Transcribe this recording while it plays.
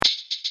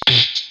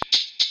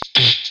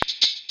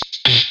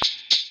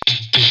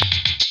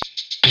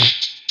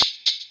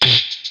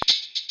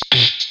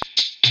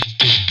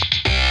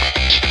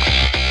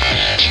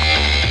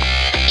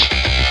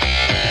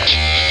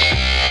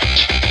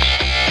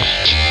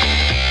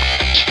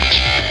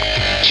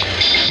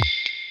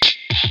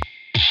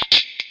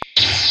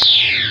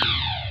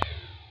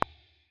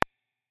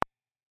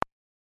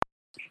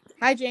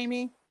Hi,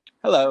 Jamie.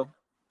 Hello. Can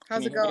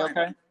How's you it hear me going?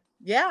 okay?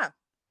 Yeah,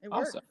 it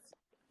works. Awesome.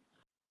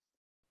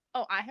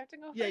 Oh, I have to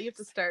go first? Yeah, you have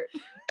to start.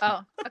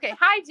 Oh, okay.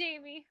 Hi,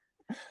 Jamie.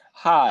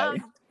 Hi. Why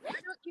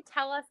don't you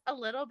tell us a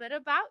little bit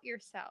about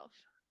yourself?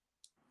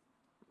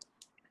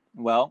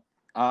 Well,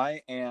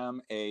 I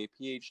am a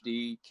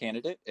PhD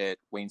candidate at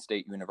Wayne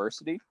State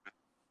University.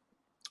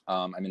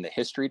 I'm in the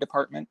history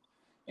department,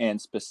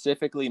 and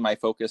specifically my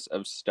focus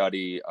of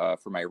study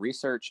for my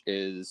research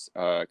is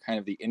kind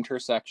of the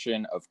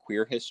intersection of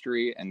queer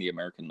history and the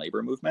American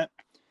labor movement.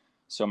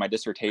 So my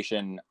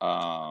dissertation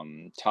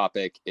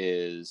topic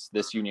is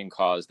this union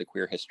caused the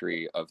queer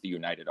history of the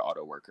United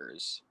Auto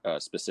Workers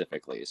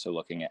specifically. So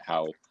looking at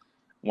how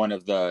one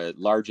of the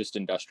largest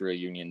industrial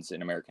unions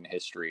in American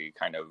history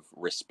kind of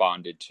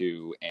responded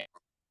to and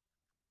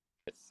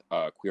with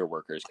queer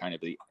workers, kind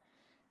of the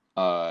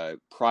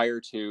prior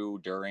to,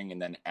 during,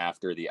 and then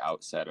after the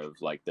outset of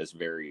like this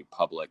very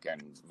public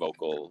and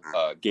vocal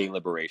gay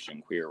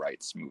liberation, queer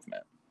rights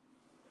movement.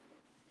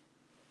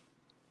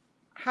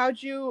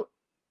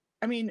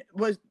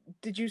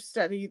 Did you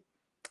study?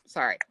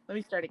 Sorry, let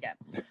me start again.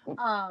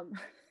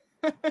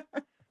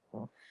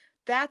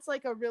 That's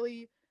like a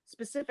really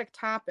specific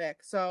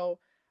topic. So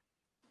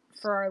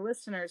for our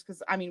listeners,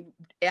 because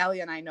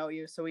Allie and I know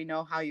you, so we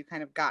know how you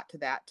kind of got to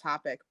that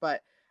topic,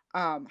 but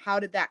how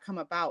did that come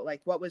about?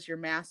 Like, what was your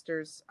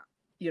master's,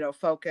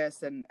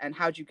 focus, and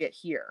how'd you get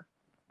here?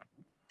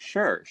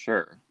 Sure.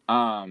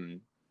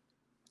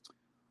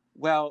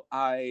 Well,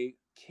 I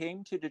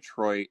came to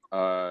Detroit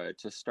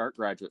to start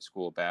graduate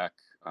school back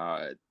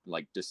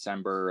like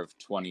December of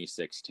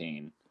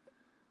 2016. It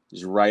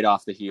was right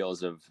off the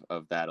heels of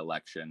that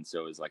election,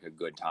 so it was like a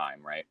good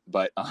time, right?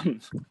 But I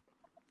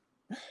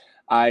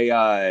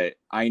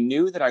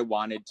knew that I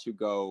wanted to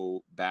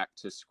go back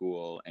to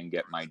school and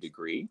get my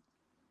degree.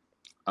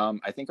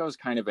 I think I was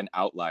kind of an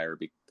outlier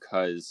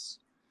because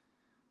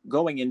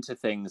going into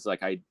things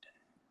like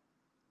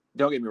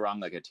don't get me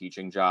wrong, like a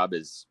teaching job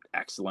is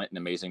excellent and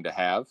amazing to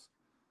have.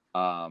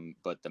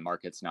 But the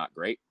market's not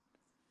great.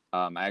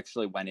 I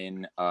actually went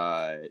in,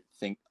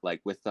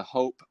 with the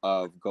hope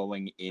of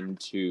going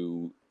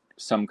into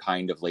some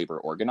kind of labor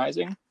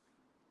organizing.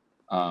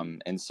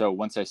 And so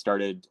once I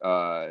started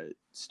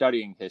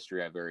studying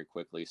history, I very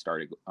quickly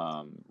started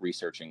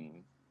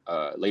researching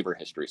labor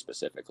history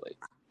specifically.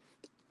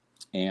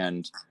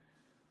 And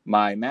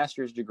my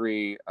master's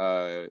degree,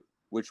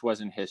 which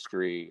was in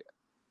history,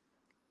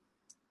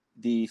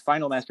 the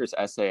final master's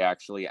essay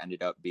actually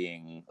ended up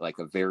being like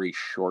a very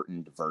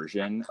shortened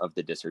version of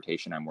the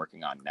dissertation I'm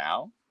working on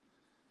now.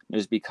 It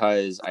was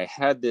because I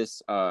had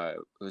this, it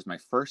was my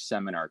first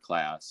seminar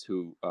class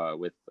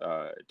with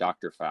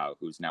Dr. Pfau,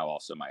 who's now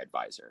also my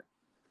advisor.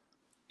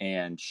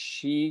 And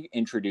she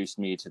introduced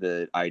me to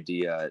the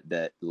idea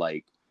that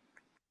like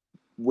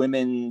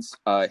women's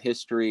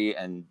history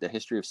and the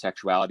history of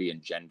sexuality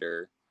and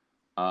gender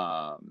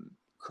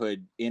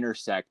could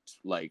intersect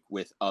like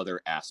with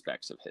other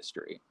aspects of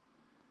history.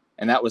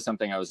 And that was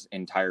something I was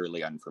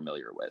entirely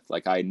unfamiliar with.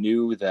 Like I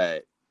knew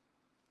that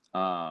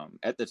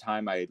at the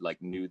time I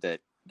like knew that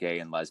gay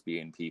and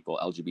lesbian people,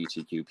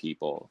 LGBTQ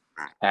people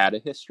had a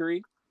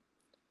history.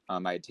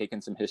 I had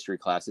taken some history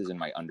classes in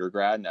my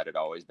undergrad, and that had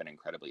always been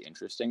incredibly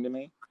interesting to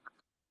me.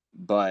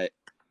 But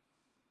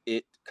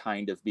it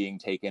kind of being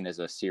taken as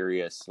a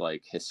serious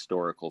like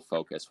historical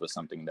focus was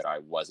something that I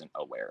wasn't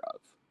aware of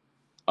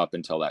up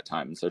until that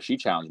time. And so she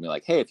challenged me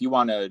like, hey, if you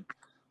want to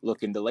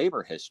look into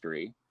labor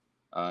history,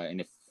 and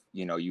if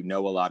you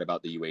know a lot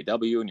about the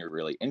UAW and you're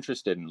really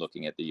interested in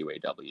looking at the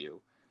UAW,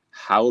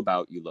 how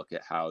about you look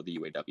at how the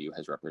UAW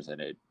has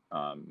represented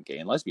gay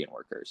and lesbian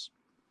workers?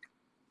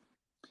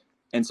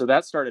 And so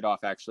that started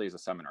off actually as a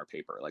seminar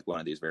paper, like one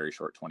of these very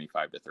short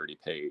 25 to 30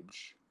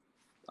 page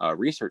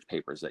research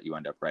papers that you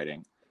end up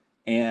writing.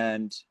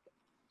 And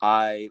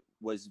I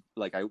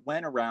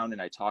went around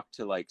and I talked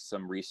to like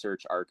some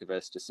research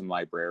archivists, to some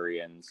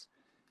librarians,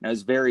 and I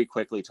was very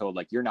quickly told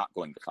like, you're not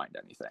going to find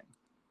anything.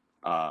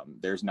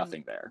 There's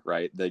nothing there,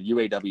 right? The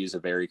UAW is a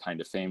very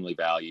kind of family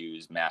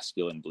values,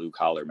 masculine, blue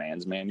collar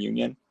man's man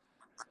union.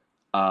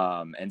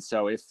 And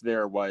so if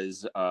there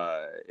was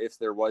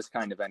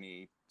kind of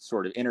any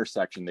sort of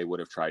intersection, they would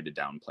have tried to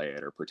downplay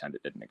it or pretend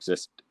it didn't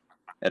exist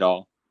at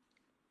all.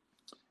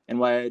 And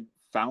what I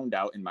found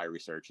out in my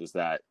research is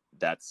that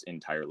that's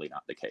entirely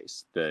not the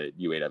case. The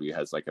UAW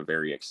has like a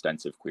very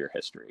extensive queer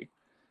history.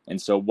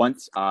 And so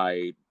once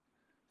I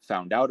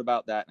found out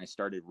about that and I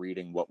started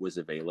reading what was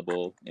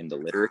available in the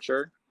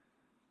literature,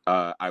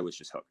 I was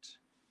just hooked.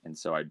 And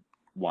so I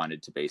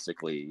wanted to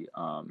basically,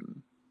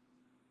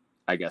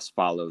 I guess,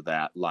 follow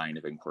that line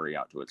of inquiry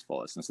out to its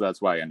fullest. And so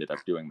that's why I ended up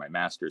doing my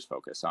master's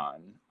focus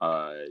on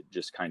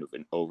just kind of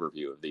an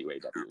overview of the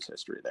UAW's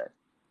history there.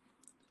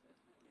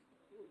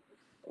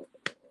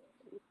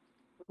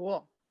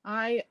 Cool.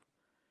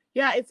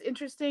 It's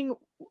interesting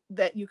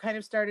that you kind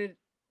of started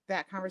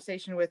that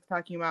conversation with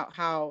talking about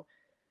how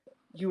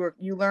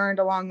you learned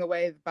along the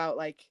way about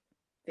like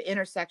the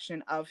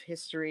intersection of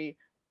history,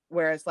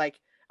 whereas like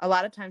a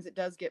lot of times it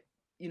does get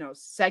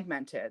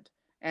segmented,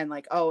 and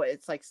like, oh,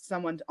 it's like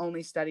someone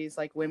only studies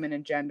like women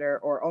and gender,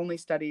 or only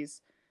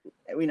studies,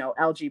 you know,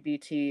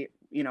 LGBT,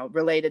 you know,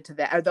 related to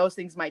that, or those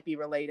things might be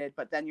related,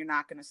 but then you're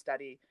not going to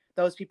study,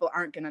 those people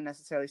aren't going to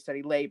necessarily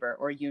study labor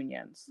or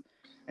unions.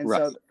 And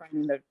Right. so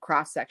finding the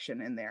cross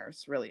section in there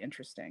is really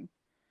interesting.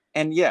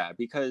 And yeah,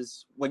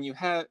 because when you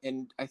have,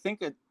 and I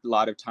think a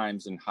lot of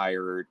times in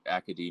higher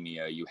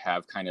academia, you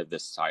have kind of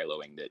this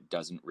siloing that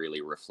doesn't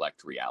really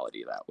reflect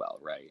reality that well,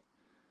 right?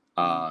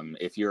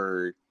 If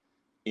you're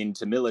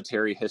into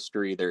military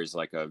history, there's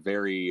like a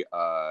very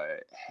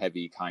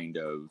heavy kind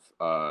of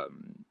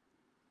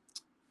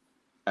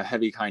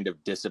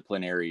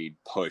disciplinary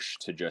push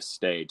to just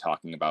stay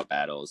talking about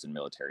battles and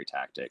military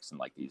tactics and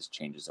like these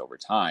changes over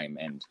time.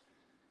 And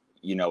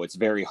you know, it's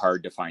very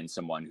hard to find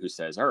someone who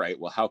says, all right,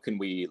 well, how can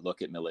we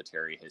look at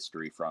military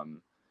history from,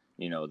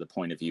 you know, the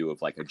point of view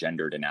of like a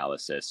gendered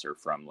analysis, or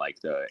from like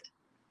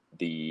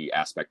the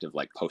aspect of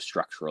like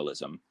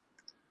post-structuralism.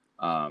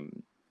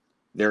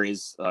 There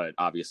is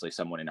obviously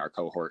someone in our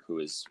cohort who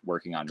is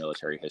working on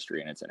military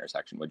history and its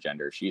intersection with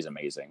gender. She's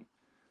amazing.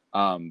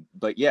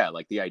 But yeah,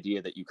 like the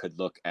idea that you could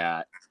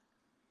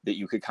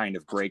kind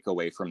of break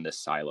away from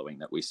this siloing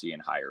that we see in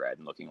higher ed,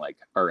 and looking like,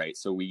 all right,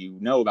 so we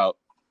know about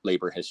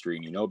labor history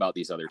and you know about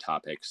these other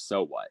topics,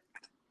 so what?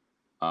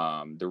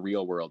 The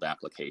real world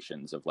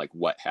applications of like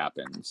what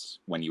happens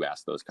when you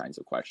ask those kinds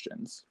of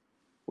questions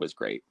was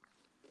great.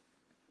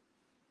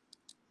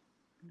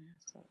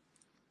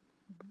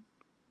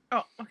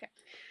 Oh, okay.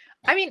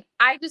 I mean,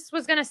 I just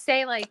was gonna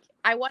say, like,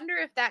 I wonder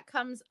if that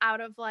comes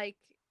out of like,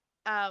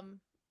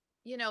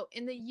 you know,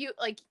 in the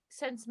like,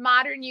 since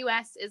modern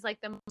US is like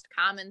the most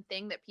common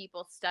thing that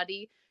people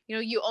study, you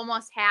know, you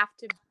almost have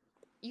to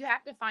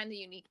find the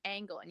unique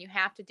angle, and you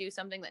have to do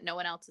something that no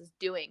one else is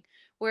doing.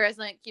 Whereas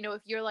like, you know,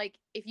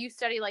 if you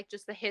study like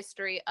just the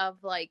history of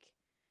like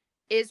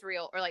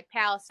Israel or like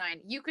Palestine,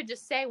 you could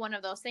just say one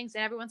of those things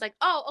and everyone's like,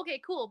 oh,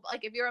 okay, cool. But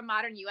like if you're a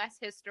modern US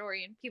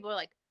historian, people are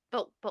like,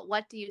 but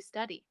what do you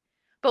study?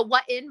 But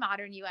what in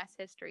modern US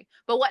history?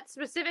 But what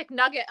specific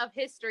nugget of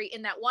history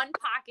in that one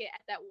pocket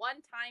at that one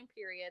time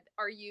period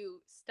are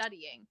you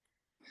studying?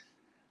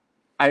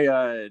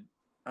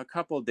 A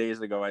couple of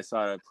days ago, I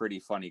saw a pretty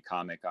funny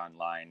comic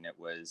online. It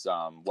was,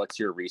 what's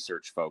your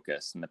research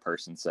focus? And the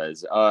person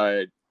says,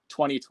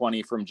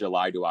 2020 from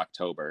July to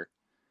October.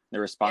 The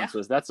response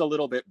was, that's a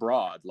little bit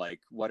broad.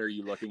 Like, what are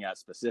you looking at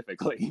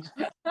specifically?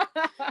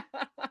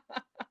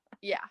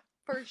 Yeah,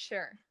 for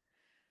sure.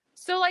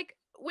 So like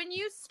when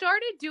you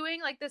started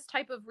doing like this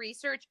type of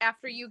research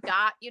after you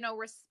got, you know,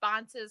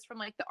 responses from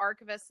like the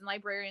archivists and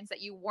librarians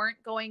that you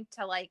weren't going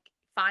to like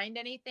find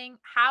anything,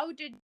 how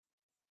did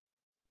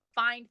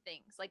find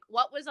things? Like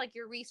what was like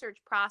your research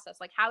process?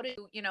 Like how did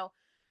you know,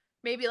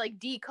 maybe like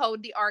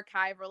decode the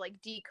archive, or like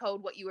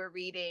decode what you were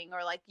reading,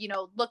 or like, you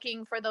know,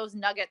 looking for those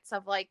nuggets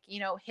of like, you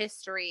know,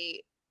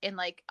 history in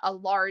like a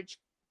large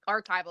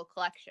archival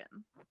collection?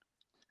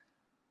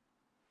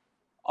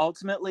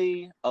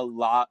 Ultimately, a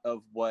lot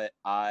of what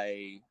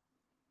I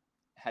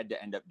had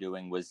to end up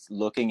doing was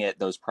looking at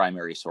those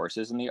primary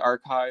sources in the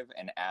archive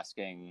and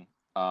asking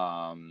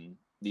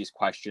these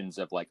questions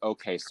of like,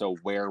 okay, so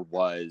where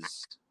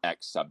was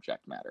X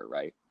subject matter,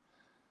 right?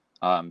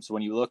 So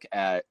when you look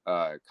at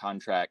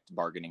contract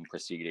bargaining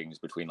proceedings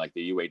between like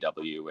the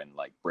UAW and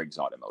like Briggs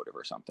Automotive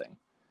or something,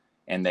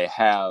 and they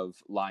have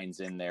lines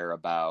in there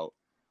about,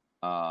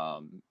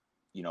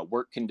 you know,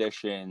 work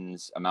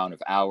conditions, amount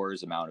of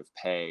hours, amount of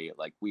pay,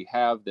 like we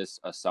have this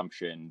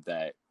assumption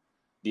that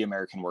the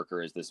American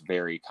worker is this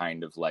very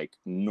kind of like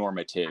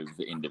normative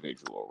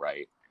individual,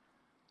 right?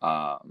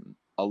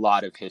 A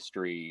lot of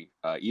history,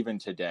 even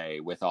today,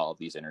 with all of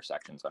these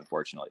intersections,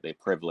 unfortunately, they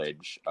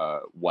privilege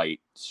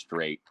white,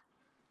 straight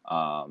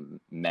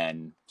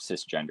men,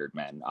 cisgendered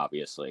men,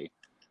 obviously,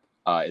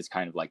 is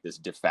kind of like this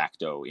de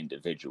facto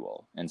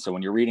individual. And so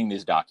when you're reading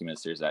these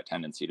documents, there's that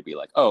tendency to be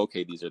like, oh,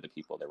 okay, these are the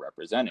people they're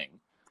representing,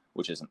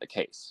 which isn't the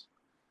case.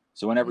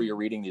 So whenever you're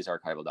reading these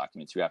archival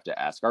documents, you have to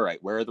ask, all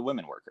right, where are the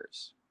women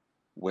workers?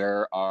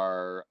 Where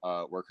are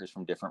workers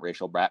from different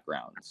racial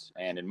backgrounds?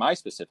 And in my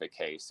specific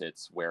case,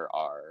 it's where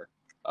are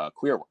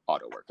queer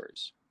auto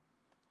workers?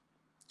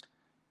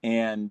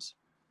 And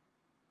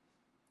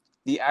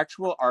the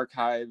actual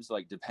archives,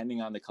 like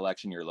depending on the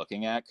collection you're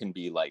looking at, can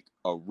be like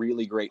a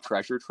really great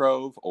treasure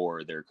trove,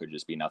 or there could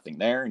just be nothing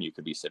there and you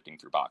could be sifting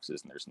through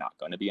boxes and there's not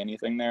going to be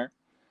anything there.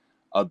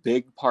 A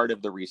big part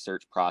of the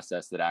research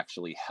process that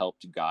actually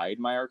helped guide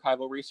my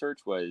archival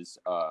research was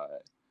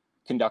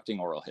conducting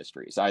oral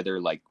histories,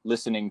 either like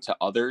listening to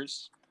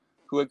others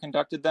who had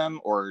conducted them,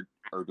 or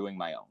doing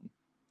my own.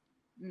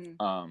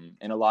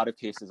 In a lot of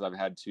cases, I've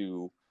had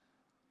to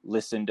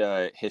listen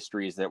to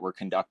histories that were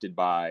conducted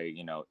by,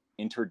 you know,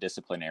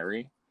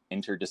 interdisciplinarily,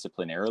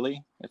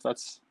 if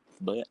that's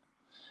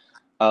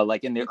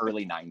like in the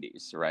early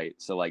 90s, right?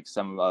 So like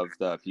some of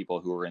the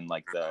people who were in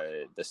like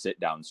the sit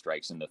down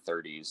strikes in the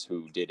 30s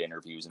who did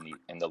interviews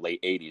in the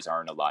late 80s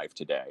aren't alive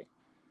today.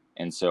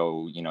 And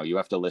so, you know, you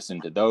have to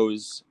listen to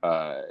those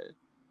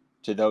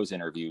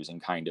interviews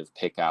and kind of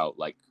pick out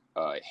like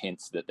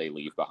hints that they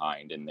leave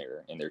behind in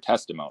their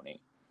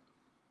testimony.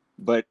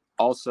 But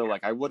also,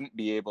 like, I wouldn't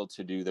be able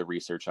to do the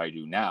research I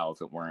do now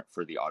if it weren't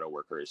for the auto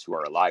workers who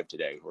are alive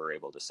today, who are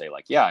able to say,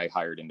 like, yeah, I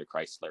hired into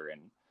Chrysler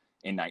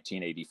in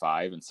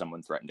 1985 and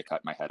someone threatened to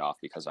cut my head off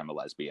because I'm a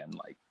lesbian.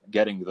 Like,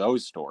 getting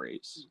those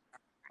stories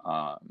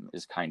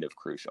is kind of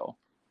crucial.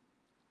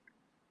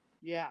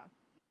 Yeah.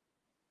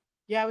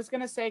 Yeah, I was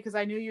going to say, because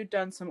I knew you'd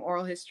done some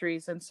oral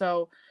histories. And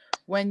so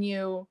when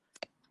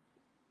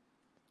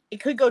it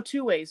could go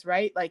two ways,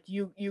 right? Like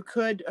you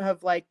could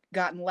have like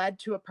gotten led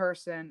to a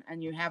person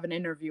and you have an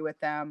interview with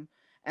them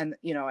and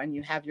and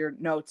you have your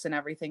notes and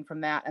everything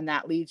from that, and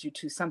that leads you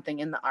to something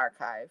in the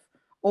archive.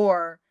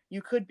 Or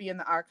you could be in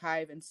the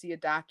archive and see a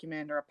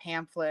document or a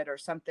pamphlet or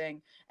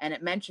something and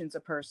it mentions a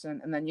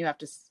person and then you have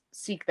to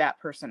seek that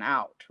person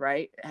out,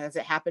 right? Has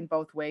it happened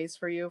both ways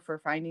for you for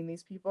finding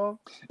these people?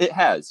 It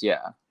has,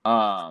 yeah.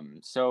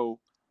 So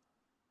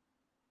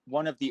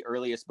one of the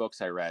earliest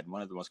books I read,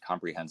 one of the most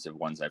comprehensive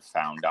ones I've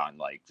found on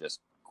like just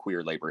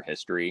queer labor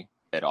history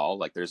at all.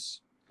 Like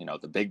there's,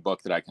 the big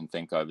book that I can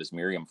think of is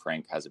Miriam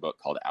Frank has a book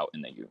called Out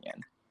in the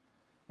Union.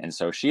 And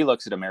so she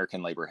looks at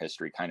American labor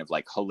history kind of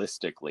like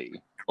holistically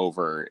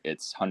over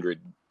its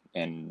 100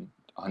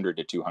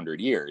 to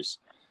 200 years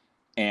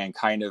and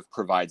kind of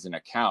provides an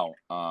account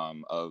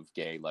of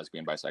gay,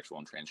 lesbian, bisexual,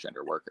 and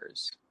transgender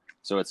workers.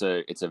 So it's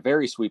a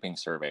very sweeping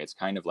survey. It's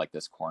kind of like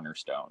this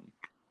cornerstone.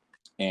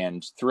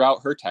 And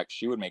throughout her text,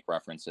 she would make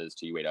references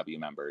to UAW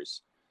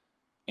members,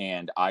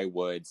 and I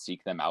would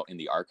seek them out in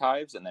the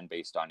archives, and then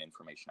based on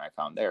information I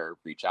found there,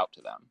 reach out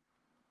to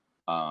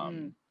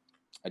them.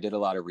 I did a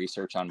lot of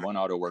research on one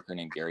auto worker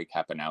named Gary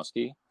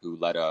Kapanowski, who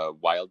led a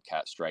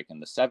wildcat strike in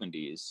the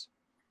 70s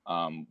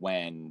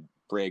when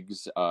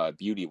Briggs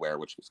Beauty Wear,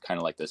 which was kind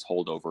of like this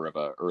holdover of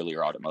an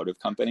earlier automotive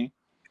company,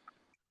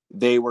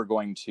 they were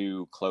going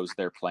to close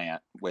their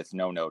plant with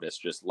no notice,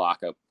 just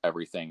lock up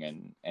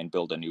everything and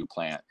build a new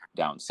plant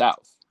down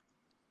south.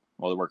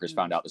 Well, the workers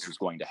found out this was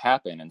going to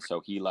happen, and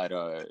so he led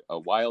a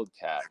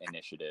wildcat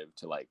initiative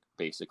to like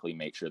basically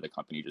make sure the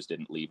company just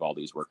didn't leave all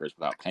these workers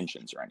without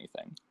pensions or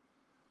anything.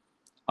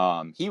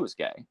 He was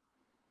gay,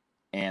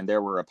 and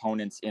there were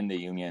opponents in the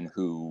union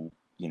who,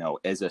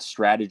 as a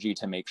strategy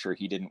to make sure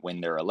he didn't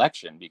win their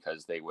election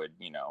because they would,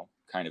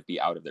 kind of be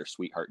out of their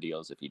sweetheart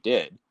deals if he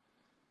did,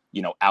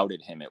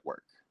 outed him at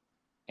work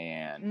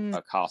and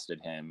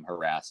accosted him,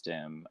 harassed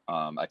him,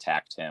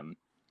 attacked him.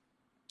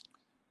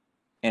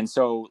 And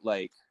so,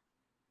 like,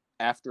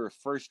 after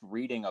first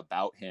reading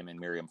about him in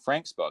Miriam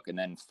Frank's book and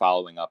then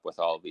following up with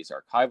all of these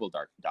archival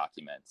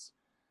documents,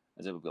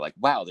 as it would be like,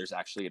 wow, there's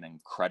actually an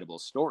incredible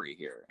story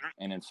here.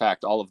 And in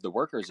fact, all of the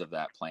workers of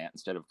that plant,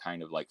 instead of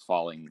kind of like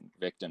falling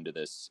victim to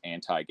this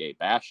anti-gay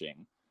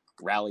bashing,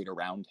 rallied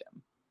around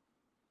him.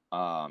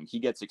 He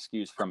gets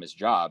excused from his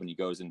job and he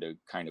goes in to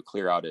kind of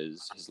clear out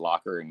his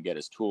locker and get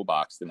his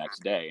toolbox the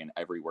next day. And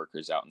every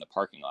worker's out in the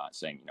parking lot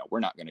saying,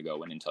 we're not going to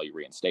go in until you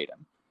reinstate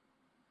him.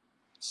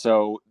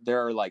 So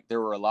there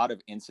were a lot of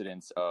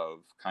incidents of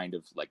kind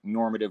of like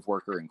normative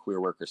worker and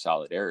queer worker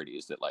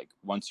solidarities that like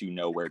once you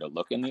know where to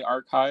look in the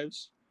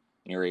archives,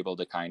 and you're able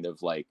to kind of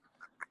like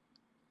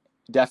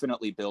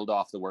definitely build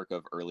off the work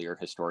of earlier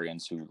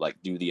historians who like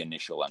do the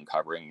initial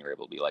uncovering. You're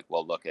able to be like,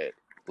 well, look at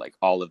like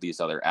all of these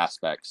other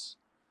aspects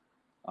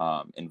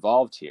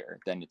involved here.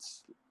 Then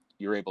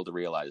you're able to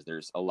realize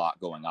there's a lot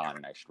going on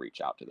and I should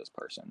reach out to this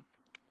person.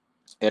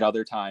 At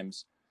other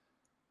times,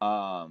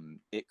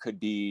 it could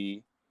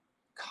be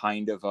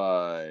kind of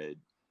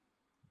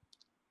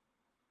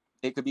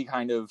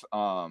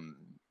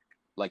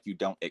like you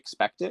don't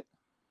expect it.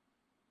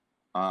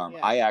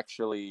 I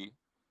actually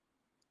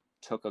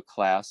took a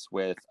class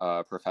with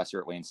a professor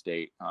at Wayne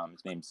State.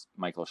 His name's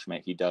Michael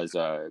Schmidt. He does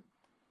a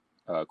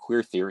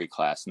queer theory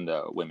class in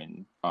the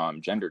women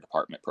gender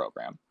department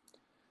program.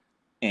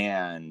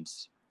 And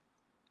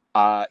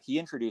he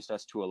introduced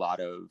us to a lot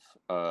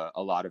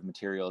of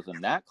materials in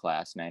that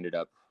class, and I ended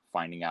up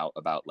finding out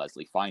about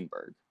Leslie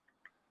Feinberg.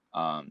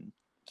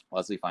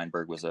 Leslie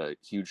Feinberg was a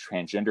huge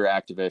transgender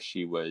activist.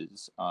 She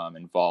was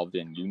involved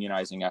in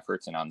unionizing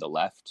efforts and on the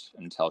left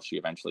until she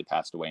eventually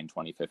passed away in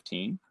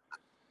 2015.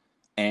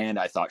 And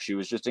I thought she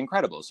was just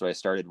incredible. So I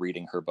started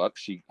reading her book.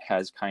 She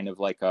has kind of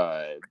like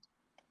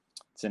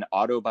it's an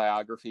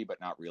autobiography, but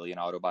not really an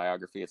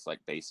autobiography. It's like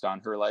based on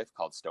her life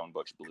called Stone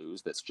Butch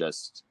Blues. That's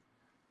just,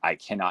 I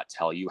cannot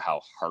tell you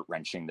how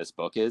heart-wrenching this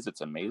book is.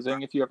 It's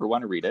amazing if you ever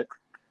want to read it.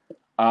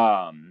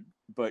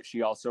 But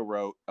she also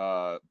wrote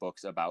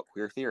books about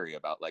queer theory,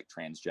 about like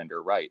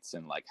transgender rights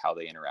and like how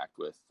they interact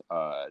with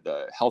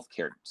the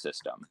healthcare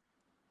system.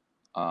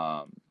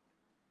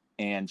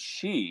 And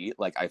she,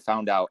 like I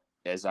found out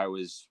as I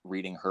was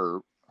reading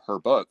her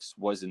books,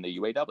 was in the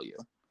UAW.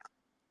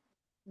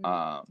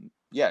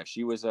 Yeah,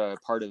 she was a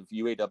part of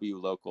UAW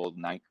Local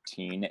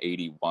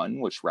 1981,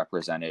 which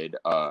represented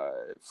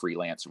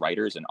freelance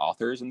writers and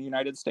authors in the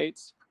United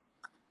States.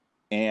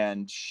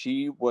 And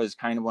she was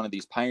kind of one of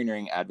these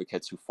pioneering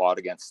advocates who fought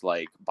against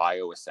like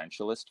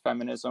bioessentialist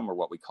feminism, or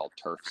what we call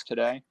TERFs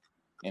today.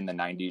 In the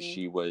 90s,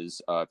 she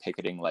was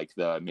picketing like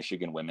the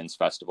Michigan Women's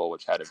Festival,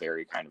 which had a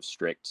very kind of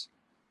strict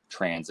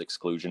trans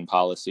exclusion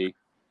policy.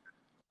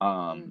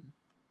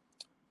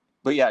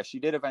 But yeah, she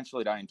did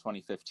eventually die in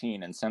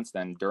 2015. And since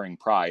then, during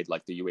Pride,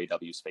 like the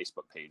UAW's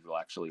Facebook page will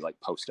actually like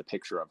post a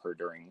picture of her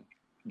during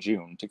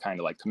June to kind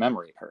of like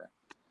commemorate her.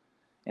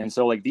 And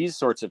so like these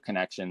sorts of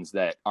connections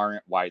that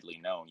aren't widely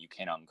known, you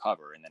can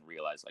uncover and then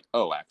realize like,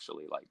 oh,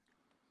 actually, like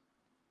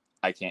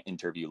I can't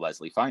interview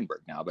Leslie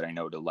Feinberg now, but I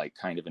know to like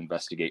kind of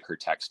investigate her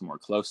text more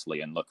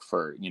closely and look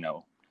for, you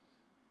know,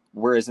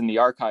 whereas in the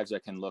archives, I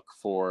can look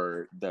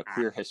for the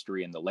queer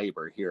history and the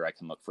labor. Here, I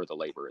can look for the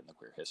labor and the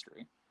queer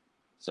history.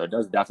 So it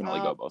does definitely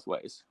go both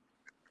ways.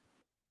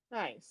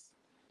 Nice.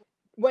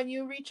 When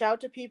you reach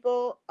out to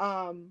people,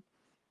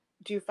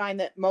 do you find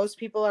that most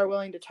people are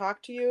willing to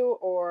talk to you,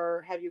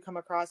 or have you come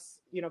across,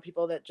 you know,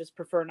 people that just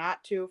prefer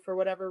not to for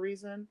whatever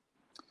reason?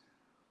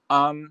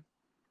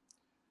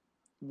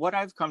 What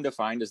I've come to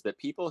find is that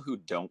people who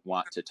don't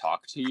want to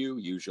talk to you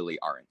usually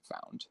aren't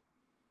found.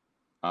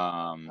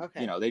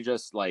 Okay. You know, they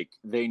just like,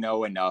 they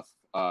know enough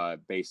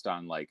based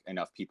on like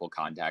enough people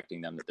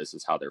contacting them that this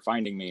is how they're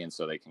finding me. And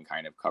so they can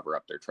kind of cover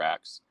up their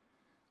tracks.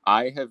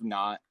 I have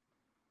not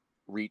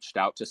reached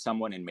out to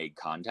someone and made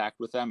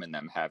contact with them and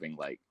them having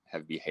like,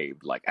 have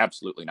behaved like,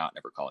 absolutely not,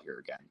 never call here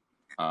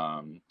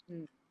again.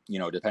 You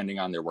know, depending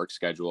on their work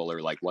schedule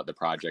or like what the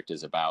project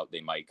is about,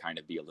 they might kind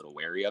of be a little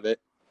wary of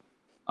it,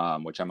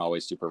 which I'm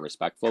always super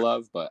respectful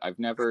of. But I've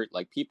never,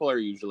 like, people are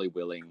usually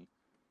willing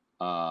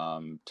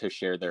to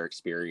share their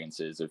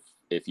experiences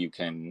if you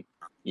can,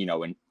 you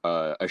know, and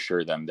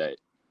assure them that,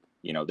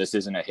 you know, this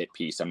isn't a hit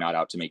piece. I'm not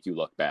out to make you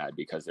look bad,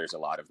 because there's a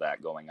lot of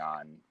that going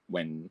on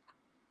when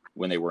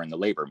they were in the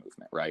labor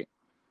movement, right?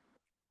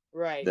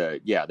 Right.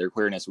 Their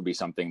queerness would be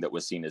something that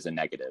was seen as a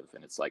negative,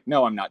 and it's like,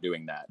 no, I'm not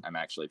doing that. I'm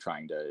actually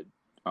trying to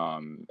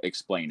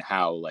explain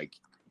how, like,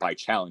 by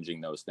challenging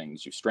those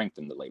things, you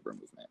strengthen the labor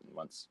movement. And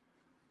once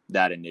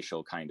that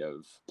initial kind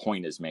of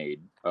point is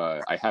made,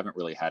 I haven't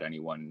really had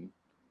anyone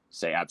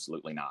say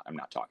absolutely not, I'm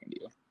not talking to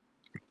you.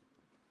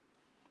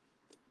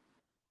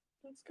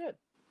 That's good.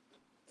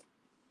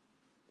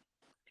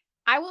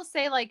 I will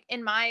say, like,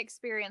 in my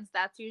experience,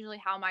 that's usually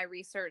how my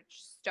research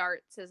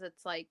starts, is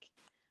it's like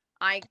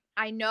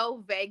I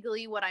know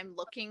vaguely what I'm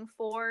looking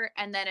for,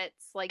 and then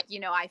it's like, you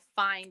know, I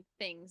find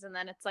things, and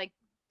then it's like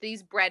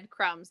these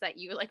breadcrumbs that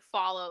you like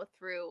follow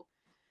through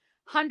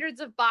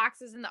hundreds of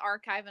boxes in the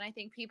archive. And I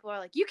think people are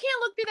like, you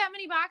can't look through that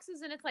many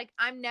boxes, and it's like,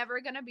 I'm never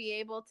going to be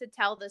able to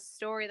tell the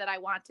story that I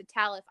want to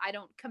tell if I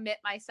don't commit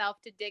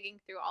myself to digging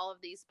through all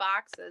of these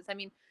boxes. I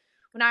mean,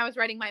 when I was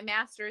writing my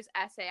master's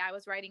essay, I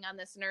was writing on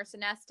this nurse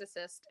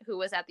anesthetist who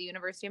was at the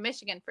University of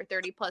Michigan for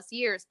 30 plus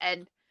years.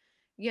 And,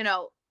 you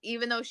know,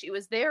 even though she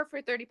was there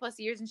for 30 plus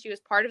years and she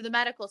was part of the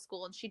medical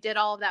school and she did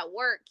all of that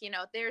work, you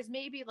know, there's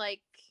maybe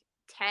like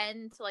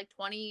 10 to like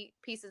 20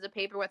 pieces of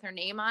paper with her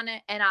name on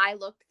it. And I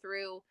looked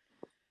through,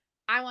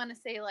 I want to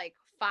say like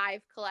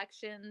 5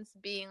 collections,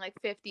 being like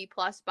 50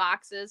 plus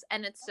boxes.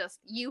 And it's just,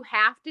 you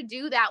have to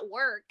do that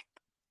work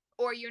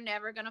or you're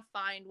never going to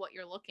find what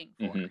you're looking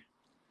for. Mm-hmm.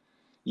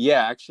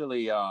 Yeah,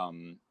 actually,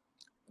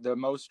 the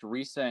most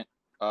recent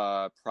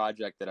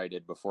project that I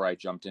did before I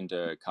jumped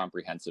into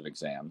comprehensive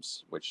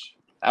exams, which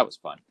that was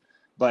fun,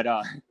 but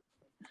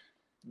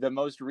the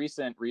most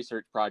recent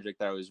research project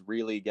that I was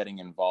really getting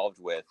involved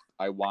with,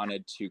 I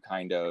wanted to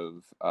kind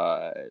of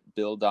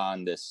build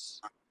on this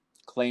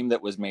claim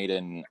that was made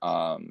in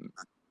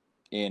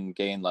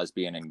gay and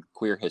lesbian and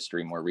queer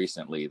history more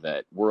recently,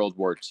 that World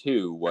War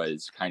II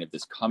was kind of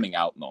this coming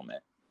out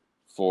moment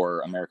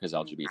for America's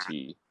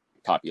LGBT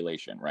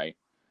population, right?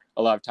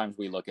 A lot of times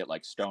we look at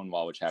like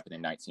Stonewall, which happened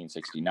in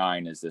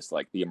 1969, as this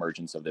like the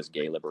emergence of this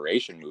gay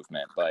liberation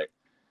movement, but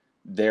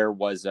there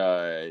was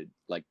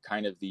like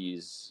kind of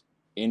these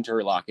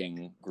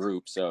interlocking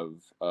groups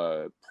of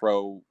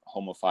pro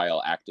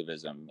homophile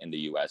activism in the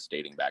US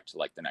dating back to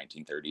like the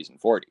 1930s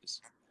and 40s.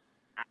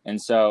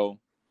 And so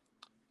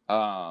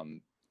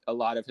a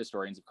lot of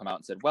historians have come out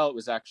and said, well, it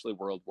was actually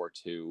World War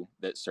II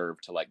that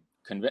served to like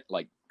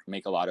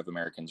make a lot of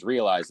Americans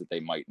realize that they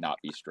might not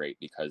be straight,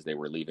 because they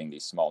were leaving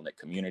these small knit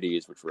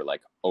communities, which were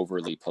like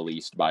overly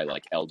policed by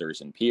like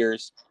elders and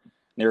peers.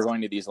 They were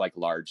going to these like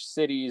large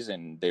cities,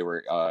 and they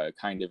were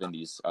kind of in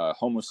these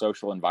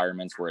homosocial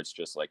environments where it's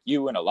just like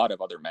you and a lot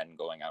of other men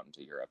going out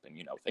into Europe, and,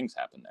 you know, things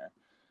happen there.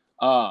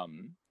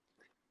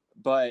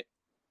 But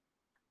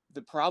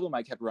the problem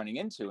I kept running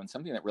into, and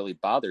something that really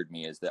bothered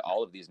me, is that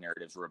all of these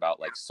narratives were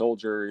about like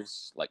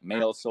soldiers, like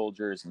male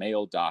soldiers,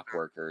 male dock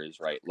workers,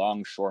 right?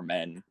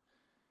 Longshoremen.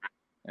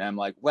 And I'm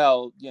like,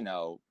 well, you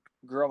know,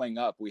 growing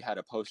up, we had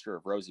a poster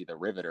of Rosie the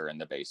Riveter in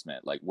the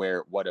basement. Like,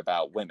 what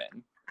about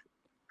women?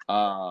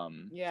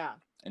 Yeah.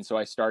 And so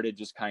I started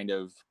just kind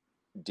of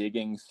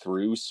digging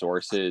through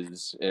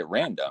sources at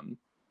random.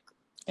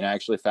 And I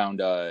actually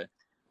found I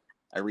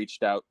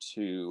reached out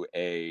to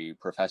a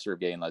professor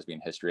of gay and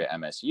lesbian history at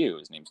MSU.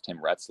 His name's Tim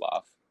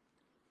Retzloff.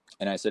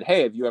 And I said,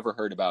 hey, have you ever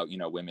heard about, you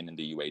know, women in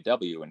the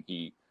UAW? And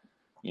he,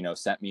 you know,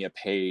 sent me a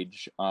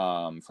page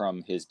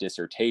from his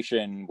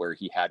dissertation where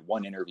he had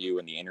one interview,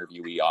 and the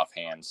interviewee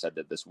offhand said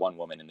that this one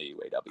woman in the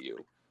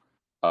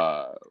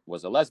UAW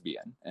was a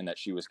lesbian, and that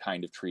she was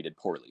kind of treated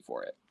poorly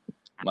for it.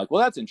 I'm like,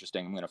 well, that's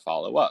interesting. I'm going to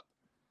follow up.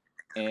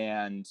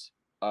 And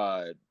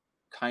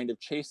kind of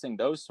chasing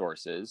those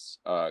sources,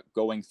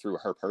 going through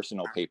her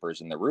personal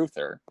papers in the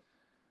Ruther,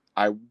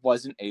 I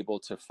wasn't able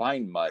to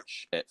find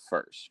much at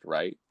first,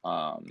 right?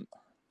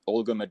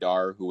 Olga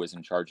Madar, who was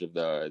in charge of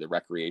the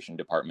recreation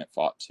department,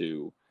 fought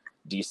to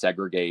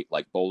desegregate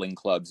like bowling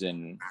clubs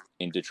in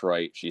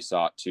Detroit. She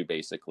sought to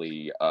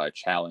basically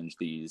challenge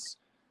these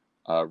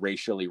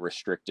racially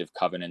restrictive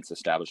covenants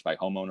established by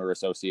homeowner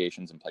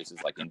associations in places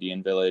like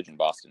Indian Village and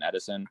Boston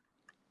Edison.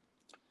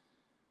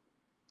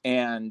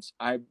 And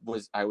I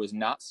was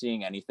not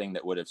seeing anything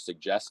that would have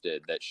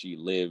suggested that she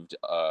lived,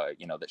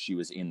 that she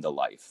was in the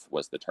life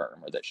was the term,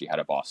 or that she had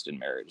a Boston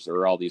marriage. There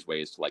were all these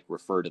ways to like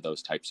refer to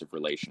those types of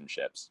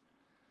relationships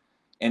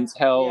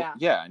until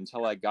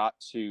I got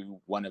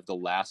to one of the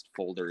last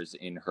folders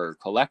in her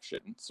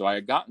collection. So I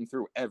had gotten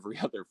through every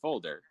other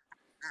folder.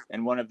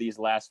 And one of these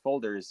last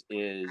folders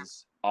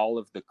is all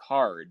of the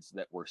cards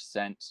that were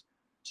sent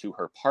to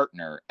her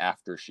partner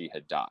after she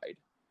had died,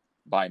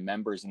 by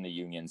members in the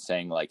union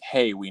saying like,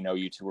 hey, we know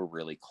you two are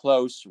really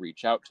close.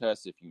 Reach out to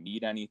us if you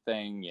need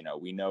anything.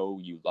 We know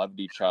you loved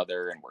each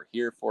other and we're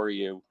here for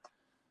you.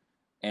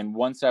 And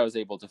once I was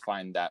able to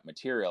find that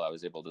material, I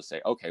was able to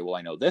say, okay, well,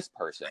 I know this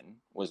person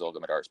was Olga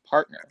Madar's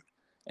partner.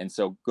 And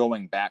so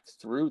going back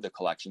through the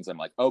collections, I'm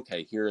like,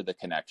 okay, here are the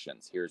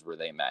connections. Here's where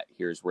they met.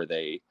 Here's where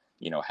they,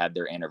 had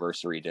their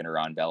anniversary dinner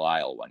on Belle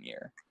Isle one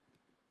year.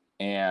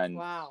 And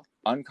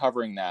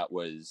uncovering that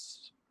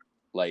was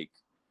like,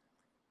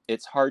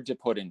 it's hard to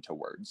put into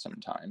words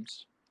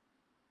sometimes,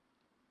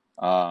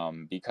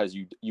 because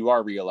you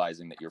are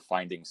realizing that you're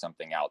finding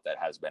something out that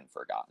has been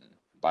forgotten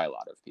by a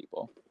lot of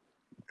people.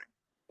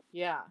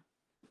 Yeah.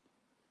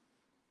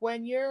 I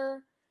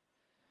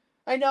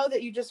know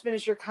that you just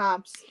finished your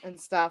comps and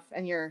stuff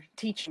and you're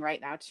teaching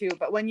right now too,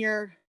 but when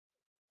you're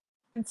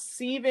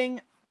conceiving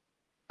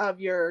of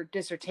your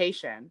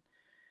dissertation,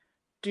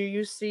 do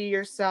you see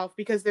yourself,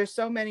 because there's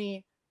so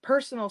many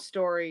personal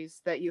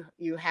stories that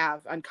you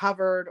have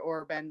uncovered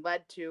or been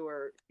led to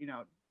or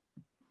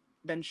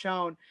been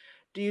shown,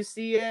 do you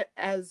see it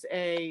as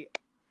a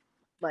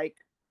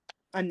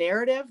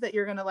narrative that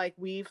you're gonna like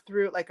weave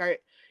through, like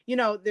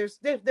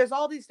there's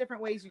all these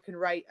different ways you can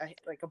write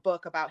a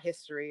book about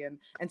history,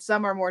 and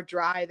some are more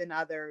dry than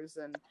others,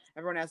 and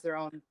everyone has their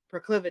own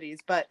proclivities,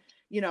 but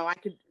I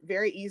could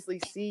very easily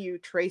see you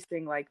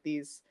tracing like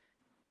these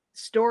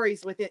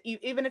stories with it,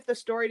 even if the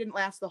story didn't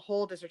last the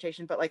whole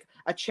dissertation, but like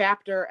a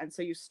chapter. And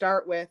so you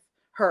start with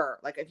her,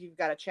 like if you've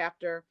got a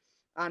chapter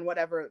on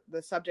whatever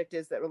the subject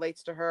is that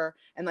relates to her,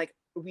 and like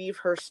weave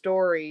her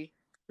story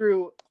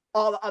through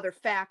all the other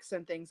facts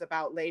and things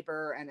about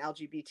labor and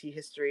LGBT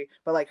history,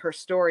 but like her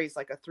story is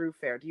like a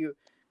thoroughfare. Do you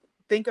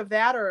think of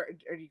that, or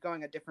are you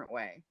going a different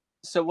way?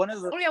 So one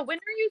of the when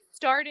are you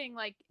starting,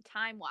 like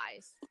time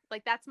wise?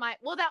 Like that's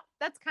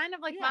that's kind of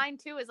like mine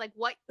too, is like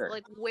what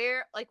like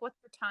where, like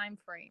what's the time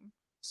frame?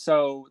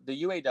 So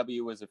the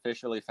UAW was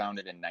officially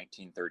founded in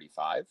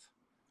 1935.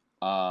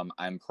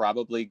 I'm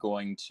probably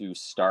going to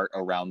start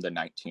around the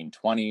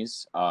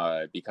 1920s,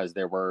 because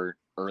there were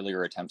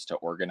earlier attempts to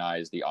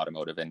organize the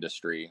automotive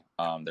industry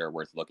that are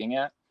worth looking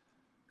at.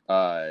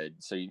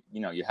 So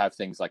you have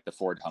things like the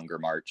Ford Hunger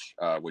March,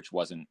 which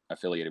wasn't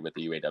affiliated with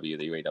the UAW.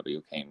 The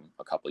UAW came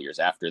a couple of years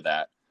after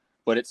that,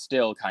 but it's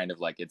still kind of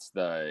like it's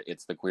the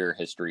queer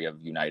history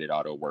of United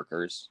Auto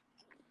Workers.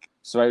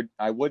 So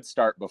I would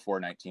start before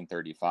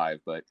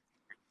 1935, but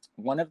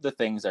one of the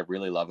things I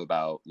really love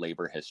about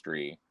labor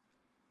history,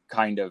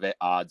 kind of at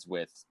odds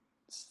with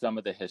some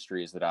of the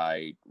histories that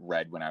I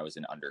read when I was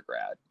in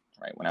undergrad,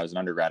 right? When I was an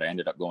undergrad, I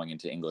ended up going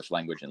into English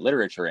language and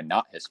literature and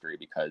not history,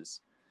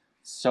 because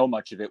so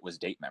much of it was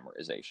date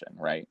memorization,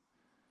 right?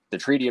 The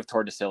Treaty of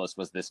Tordesillas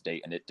was this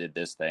date and it did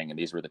this thing, and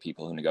these were the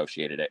people who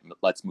negotiated it.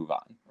 Let's move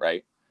on,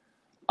 right?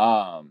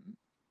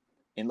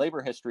 In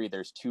labor history,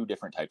 there's two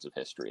different types of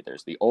history.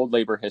 There's the old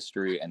labor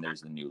history and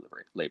there's the new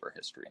labor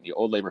history. And the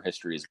old labor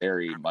history is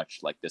very much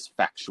like this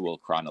factual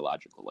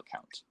chronological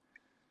account.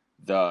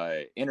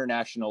 The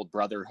International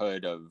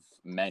Brotherhood of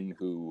Men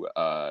who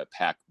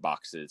pack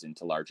boxes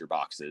into larger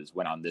boxes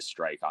went on this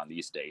strike on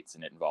these dates,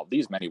 and it involved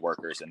these many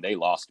workers, and they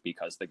lost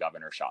because the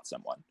governor shot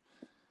someone.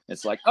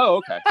 It's like, oh,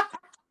 okay.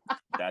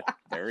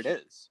 There it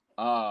is.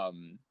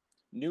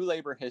 New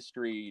labor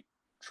history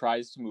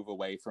tries to move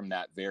away from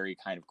that very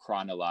kind of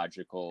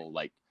chronological,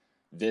 like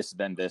this,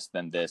 then this,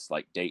 then this,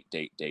 like date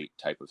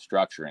type of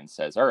structure, and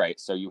says, all right,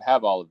 so you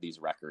have all of these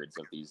records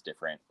of these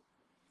different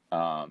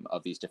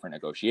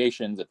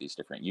negotiations, of these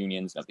different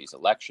unions, of these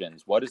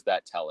elections. What does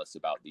that tell us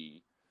about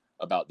the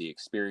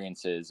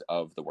experiences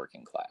of the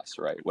working class,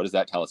 right? What does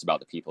that tell us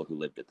about the people who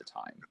lived at the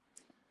time?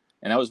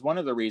 And that was one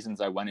of the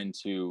reasons I went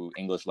into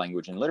English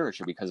language and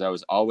literature, because I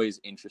was always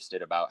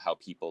interested about how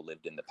people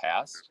lived in the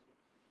past,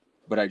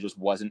 but I just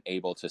wasn't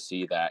able to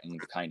see that in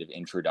the kind of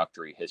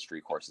introductory history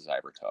courses I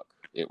ever took.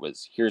 It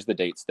was, here's the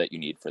dates that you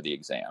need for the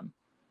exam.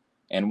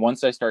 And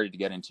once I started to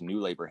get into new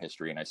labor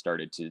history and I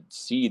started to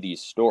see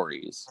these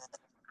stories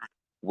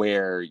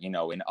where,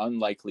 an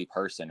unlikely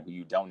person who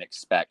you don't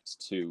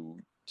expect to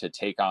to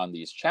take on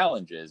these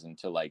challenges and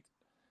to like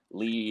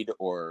lead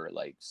or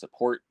like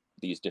support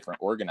these different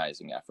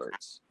organizing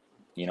efforts.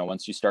 You know,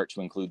 once you start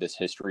to include this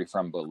history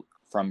from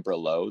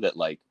below that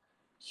like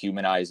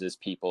humanizes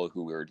people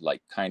who were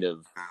like kind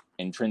of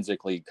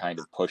intrinsically kind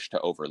of pushed to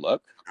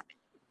overlook,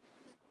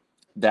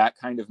 that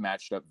kind of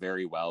matched up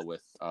very well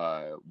with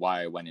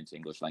why I went into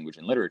English language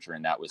and literature,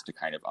 and that was to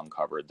kind of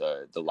uncover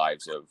the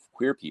lives of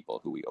queer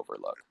people who we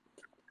overlook.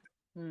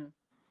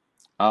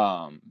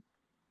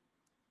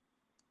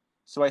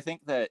 So I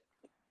think that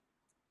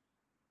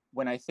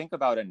when I think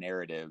about a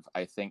narrative,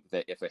 I think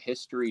that if a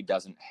history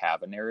doesn't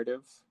have a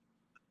narrative,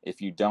 if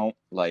you don't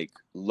like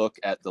look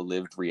at the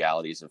lived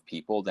realities of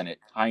people, then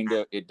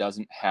it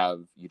doesn't have,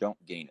 you don't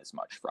gain as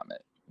much from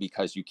it,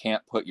 because you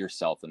can't put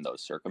yourself in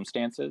those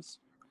circumstances.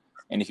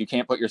 And if you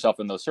can't put yourself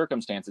in those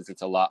circumstances,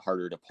 it's a lot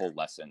harder to pull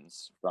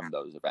lessons from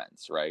those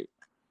events, right?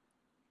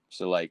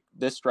 So like,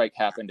 this strike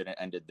happened and it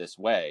ended this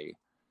way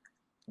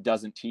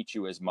doesn't teach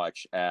you as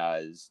much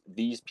as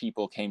these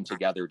people came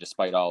together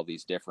despite all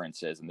these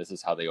differences, and this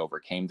is how they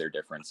overcame their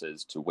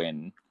differences to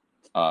win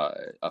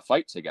a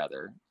fight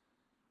together.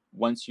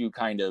 Once you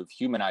kind of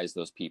humanize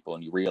those people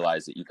and you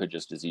realize that you could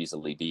just as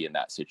easily be in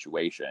that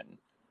situation,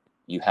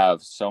 you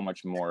have so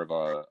much more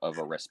of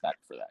a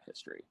respect for that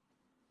history.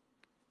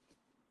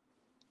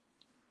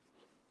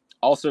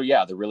 Also,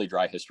 yeah, the really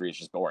dry history is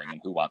just boring,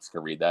 and who wants to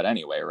read that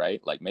anyway, right?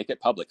 Like, make it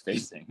public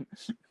facing.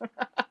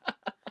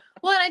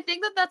 Well, and I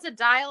think that that's a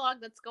dialogue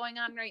that's going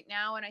on right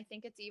now, and I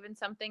think it's even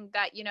something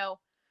that, you know,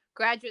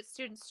 graduate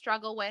students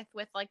struggle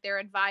with like their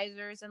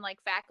advisors and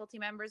like faculty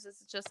members.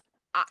 Is just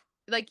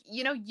like,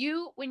 you know,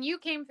 when you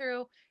came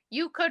through,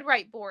 you could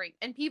write boring,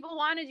 and people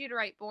wanted you to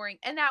write boring,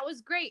 and that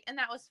was great, and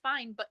that was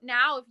fine. But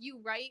now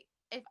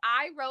if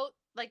I wrote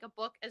like a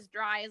book as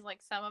dry as like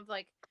some of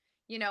like,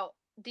 you know,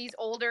 these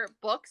older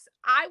books,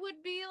 I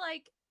would be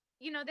like,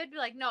 you know, they'd be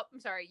like, nope, I'm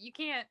sorry, you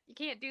can't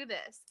do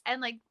this.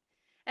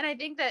 And I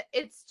think that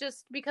it's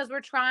just because we're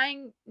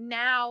trying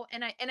now,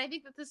 and I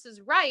think that this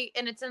is right,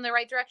 and it's in the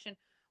right direction.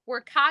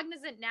 We're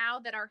cognizant now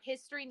that our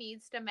history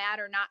needs to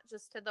matter, not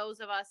just to those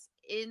of us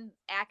in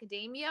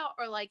academia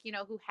or like, you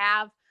know, who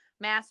have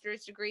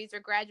master's degrees or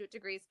graduate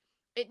degrees.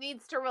 It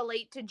needs to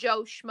relate to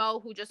Joe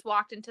Schmo who just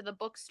walked into the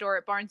bookstore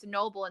at Barnes and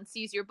Noble and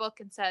sees your book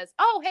and says,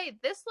 oh, hey,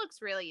 this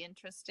looks really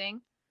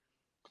interesting.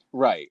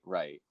 Right.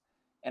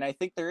 And I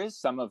think there is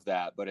some of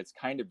that, but it's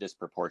kind of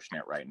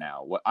disproportionate right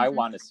now. What I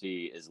want to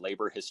see is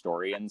labor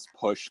historians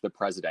push the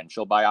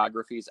presidential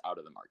biographies out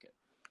of the market.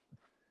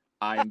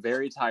 I'm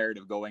very tired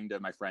of going to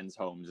my friends'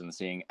 homes and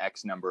seeing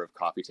X number of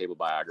coffee table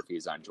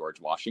biographies on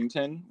George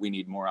Washington. We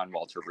need more on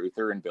Walter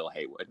Reuther and Bill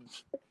Haywood.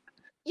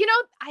 You know,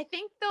 I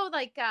think though,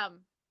 like,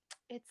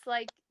 it's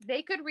like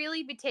they could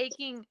really be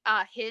taking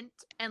a hint,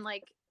 and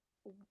like,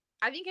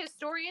 I think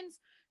historians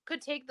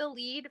could take the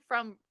lead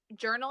from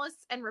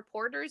journalists and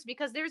reporters,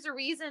 because there's a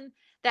reason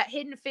that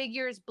Hidden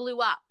Figures blew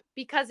up,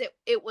 because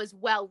it was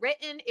well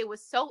written, it was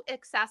so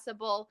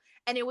accessible,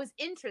 and it was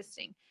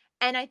interesting.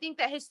 And I think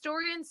that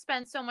historians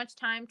spend so much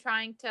time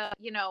trying to,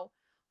 you know,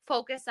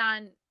 focus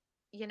on,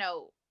 you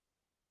know,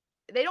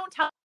 they don't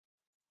tell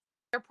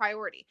their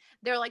priority.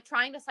 They're like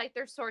trying to cite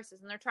their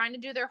sources, and they're trying to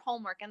do their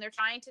homework, and they're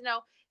trying to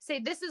say,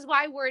 this is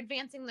why we're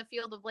advancing the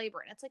field of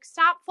labor. And it's like,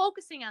 stop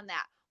focusing on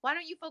that. Why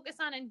don't you focus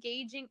on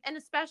engaging? And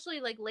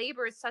especially like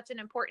labor is such an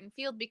important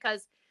field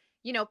because,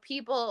 you know,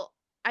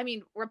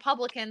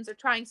 Republicans are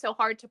trying so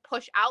hard to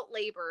push out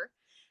labor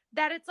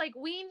that it's like,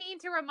 we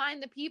need to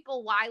remind the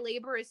people why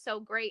labor is so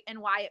great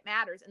and why it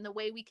matters. And the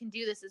way we can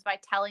do this is by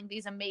telling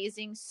these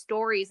amazing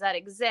stories that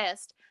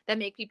exist that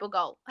make people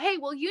go, hey,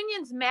 well,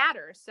 unions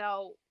matter.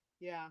 So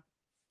yeah,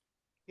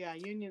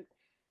 union.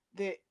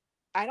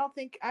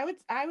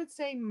 I would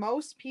say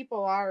most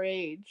people our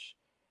age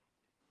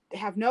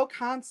have no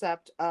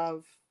concept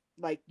of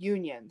like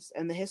unions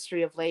and the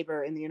history of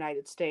labor in the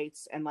United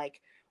States, and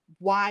like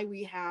why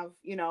we have,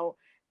 you know,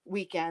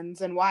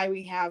 weekends, and why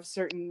we have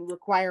certain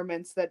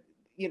requirements that,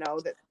 you know,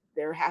 that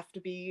there have to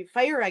be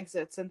fire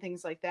exits and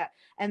things like that.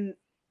 And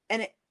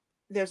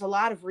there's a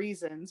lot of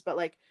reasons, but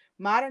like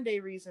modern day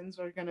reasons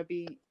are going to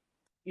be,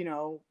 you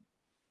know,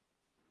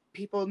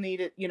 people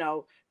needed, you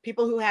know,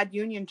 people who had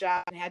union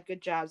jobs and had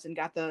good jobs and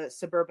got the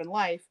suburban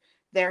life,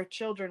 their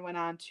children went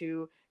on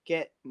to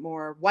get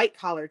more white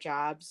collar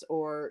jobs,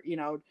 or, you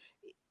know,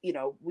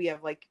 we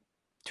have like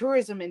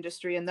tourism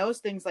industry, and those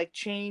things like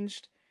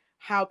changed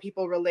how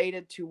people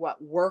related to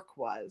what work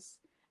was.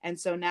 And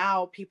so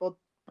now people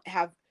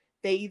have,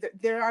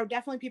 there are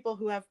definitely people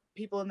who have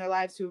people in their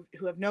lives who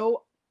have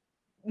no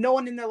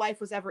one in their life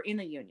was ever in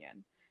a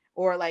union,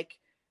 or like,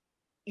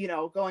 you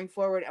know, going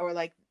forward, or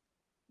like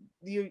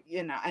you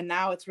know, and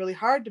now it's really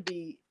hard to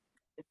be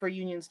for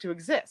unions to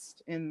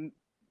exist in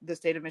the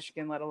state of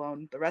Michigan, let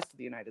alone the rest of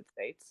the United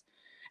States.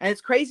 And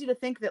it's crazy to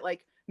think that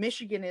like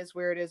Michigan is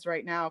where it is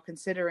right now,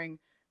 considering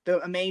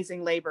the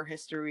amazing labor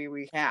history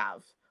we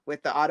have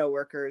with the auto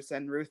workers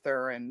and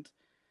Reuther and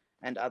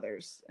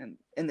others, and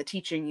in the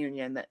teaching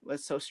union that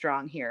was so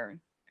strong here.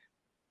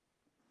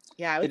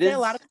 Yeah, I would say a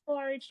lot of people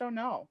our age don't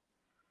know.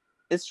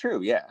 It's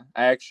true. Yeah.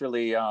 I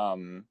actually,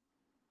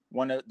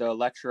 one of the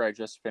lecture I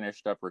just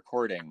finished up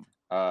recording,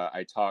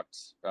 I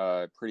talked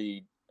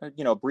pretty,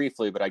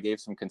 briefly, but I gave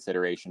some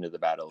consideration to the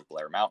Battle of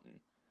Blair Mountain.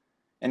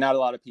 And not a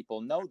lot of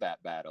people know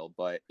that battle,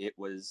 but it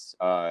was,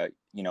 a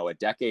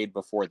decade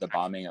before the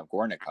bombing of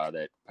Guernica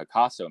that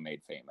Picasso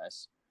made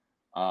famous.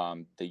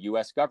 The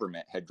U.S.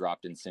 government had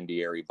dropped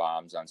incendiary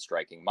bombs on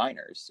striking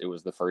miners. It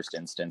was the first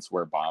instance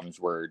where bombs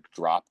were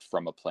dropped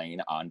from a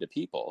plane onto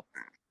people.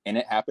 And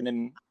it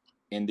happened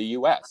in the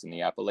U.S., in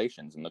the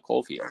Appalachians, in the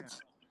coal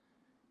fields.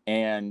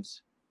 And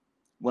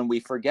when we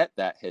forget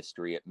that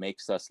history, it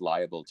makes us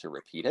liable to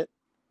repeat it.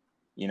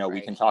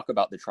 We can talk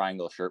about the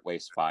Triangle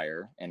Shirtwaist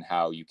Fire and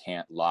how you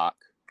can't lock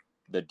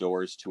the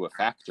doors to a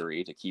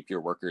factory to keep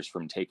your workers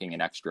from taking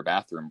an extra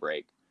bathroom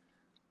break.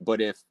 But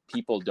if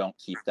people don't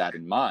keep that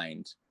in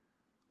mind,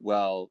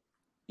 well,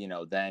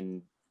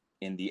 then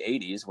in the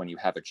 80s, when you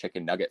have a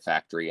chicken nugget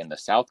factory in the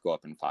South go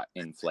up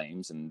in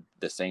flames, and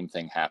the same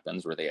thing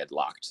happens where they had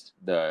locked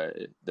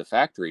the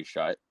factory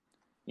shut,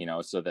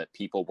 so that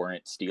people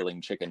weren't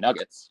stealing chicken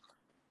nuggets,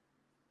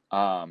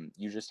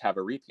 you just have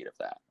a repeat of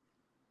that.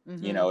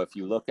 Mm-hmm. If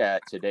you look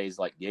at today's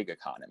gig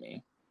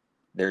economy,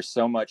 there's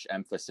so much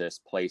emphasis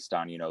placed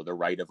on, the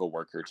right of a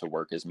worker to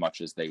work as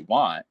much as they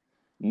want.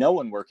 No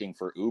one working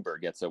for Uber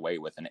gets away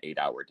with an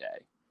 8-hour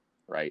day,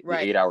 right? The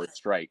 8-hour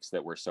strikes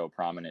that were so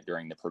prominent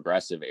during the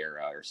progressive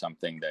era are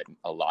something that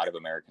a lot of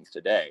Americans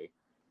today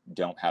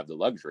don't have the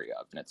luxury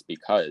of. And it's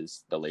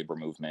because the labor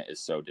movement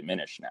is so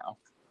diminished now.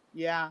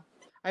 Yeah.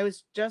 I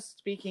was just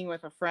speaking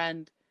with a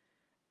friend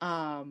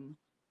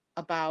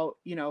about,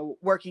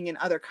 working in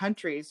other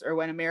countries, or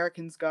when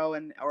Americans go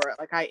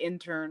or I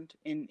interned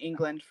in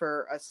England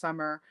for a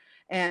summer,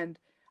 and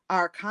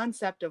our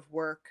concept of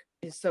work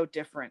is so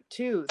different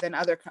too than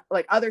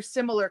other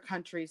similar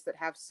countries that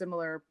have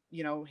similar,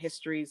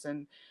 histories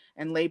and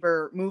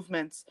labor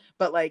movements.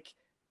 But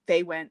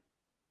they went,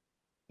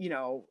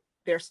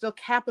 they're still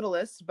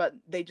capitalists, but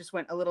they just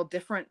went a little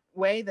different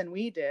way than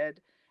we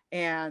did.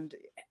 And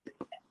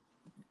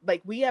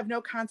we have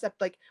no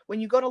concept, when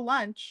you go to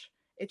lunch,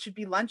 it should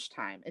be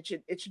lunchtime. It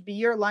should be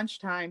your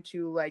lunchtime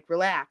to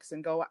relax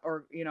and go,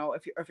 or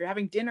if you're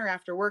having dinner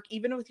after work,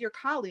 even with your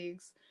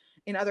colleagues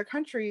in other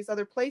countries,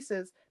 other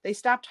places, they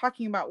stop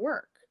talking about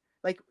work.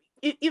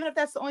 Even if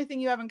that's the only thing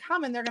you have in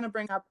common, they're going to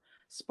bring up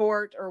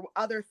sport or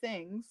other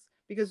things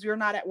because you're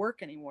not at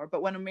work anymore.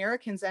 But when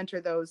Americans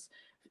enter those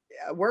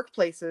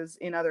workplaces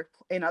in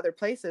other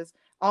places,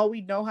 all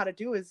we know how to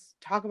do is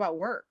talk about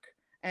work,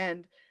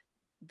 and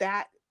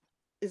that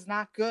is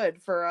not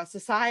good for a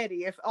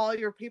society if all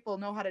your people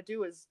know how to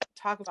do is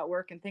talk about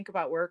work and think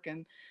about work,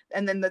 and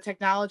then the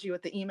technology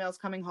with the emails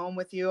coming home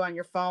with you on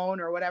your phone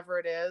or whatever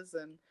it is.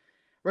 And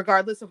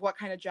regardless of what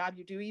kind of job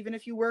you do, even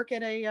if you work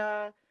at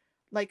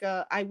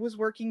I was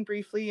working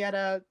briefly at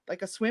a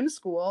swim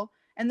school,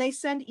 and they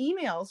send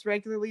emails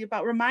regularly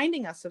about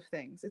reminding us of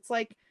things.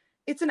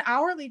 It's an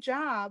hourly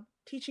job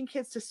teaching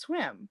kids to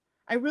swim.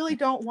 I really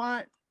don't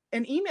want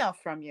an email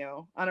from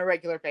you on a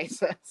regular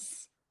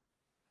basis.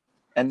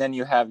 And then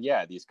you have,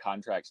 these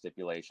contract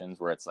stipulations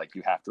where it's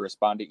you have to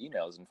respond to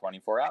emails in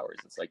 24 hours.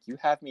 It's you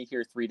have me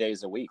here 3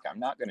 days a week. I'm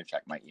not going to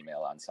check my email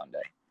on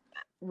Sunday.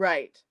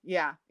 Right.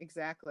 Yeah,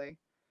 exactly.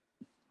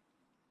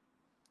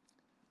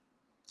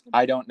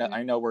 I don't know.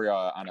 I know we're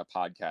on a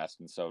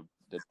podcast, and so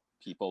the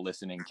people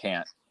listening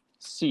can't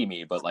see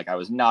me, but I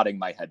was nodding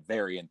my head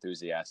very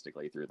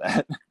enthusiastically through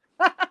that.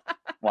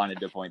 Wanted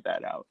to point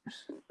that out.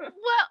 Well,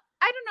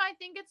 I don't know. I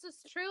think it's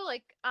just true.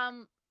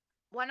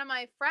 One of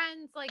my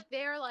friends,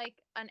 they're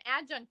an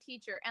adjunct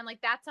teacher, and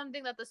that's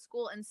something that the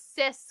school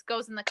insists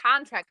goes in the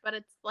contract, but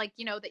it's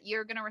that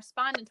you're going to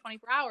respond in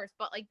 24 hours.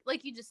 But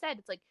like you just said,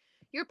 it's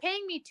you're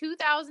paying me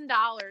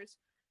 $2,000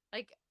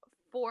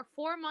 for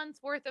 4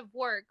 months worth of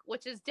work,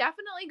 which is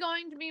definitely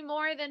going to be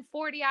more than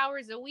 40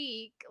 hours a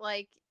week.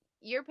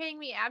 You're paying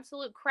me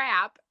absolute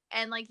crap,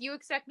 and you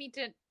expect me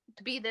to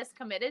be this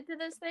committed to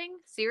this thing?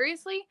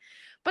 Seriously?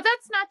 But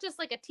that's not just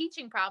a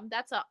teaching problem.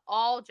 That's a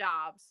all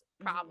jobs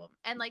problem.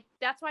 Mm-hmm. And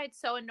that's why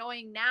it's so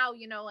annoying now,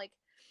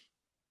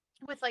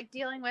 with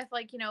dealing with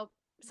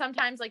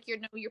sometimes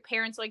your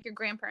parents, your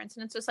grandparents,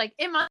 and it's just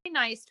it might be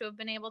nice to have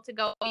been able to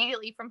go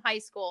immediately from high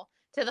school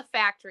to the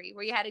factory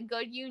where you had a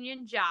good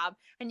union job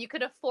and you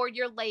could afford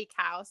your lake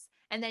house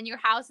and then your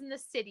house in the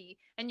city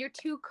and your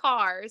 2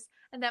 cars,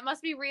 and that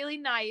must be really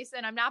nice.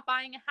 And I'm not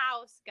buying a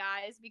house,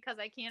 guys, because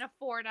I can't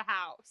afford a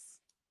house.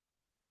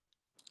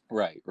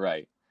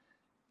 Right.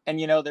 And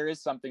there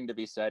is something to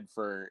be said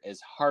for, as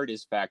hard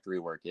as factory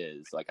work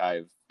is,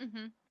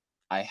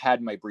 I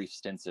had my brief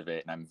stints of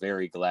it, and I'm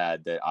very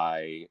glad that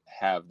I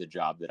have the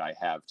job that I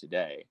have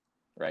today,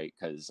 right?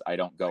 Because I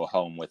don't go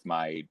home with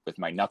my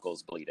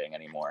knuckles bleeding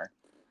anymore.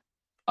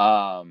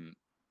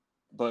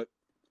 But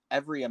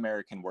every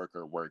American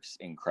worker works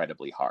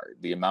incredibly hard.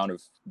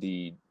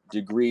 The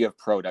degree of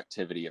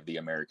productivity of the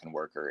American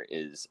worker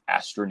is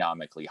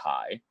astronomically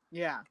high.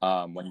 Yeah.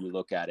 When you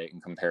look at it in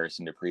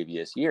comparison to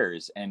previous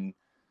years, and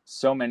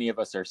so many of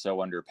us are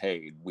so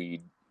underpaid.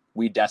 We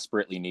we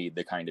desperately need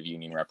the kind of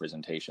union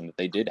representation that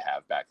they did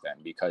have back then,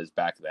 because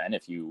back then,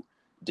 if you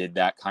did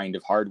that kind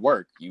of hard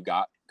work, you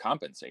got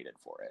compensated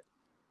for it.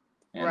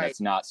 And Right.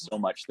 that's not so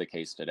much the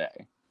case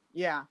today.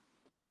 Yeah.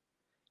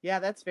 Yeah,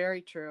 that's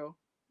very true.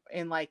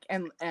 And like,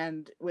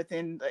 and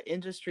within the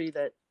industry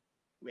that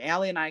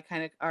Allie and I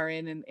kind of are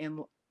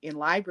in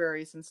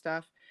libraries and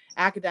stuff,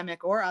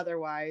 academic or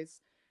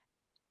otherwise,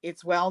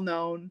 it's well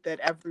known that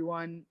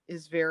everyone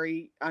is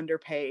very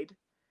underpaid.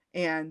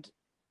 And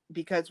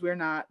because we're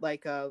not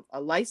like a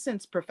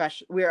licensed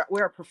profession, we're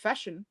a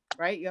profession,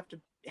 right? You have to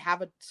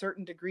have a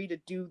certain degree to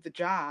do the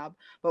job,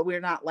 but we're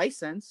not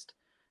licensed.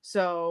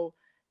 So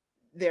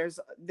there's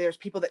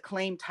people that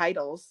claim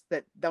titles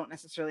that don't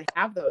necessarily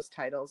have those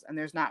titles, and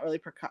there's not really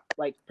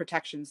like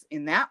protections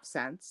in that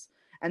sense.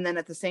 And then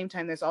at the same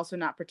time, there's also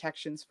not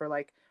protections for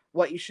like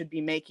what you should be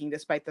making,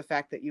 despite the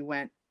fact that you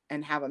went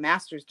and have a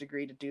master's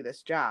degree to do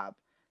this job.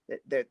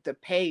 The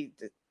pay,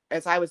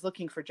 as I was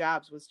looking for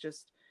jobs, was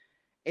just,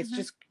 it's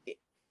just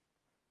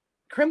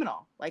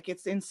criminal. Like,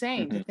 it's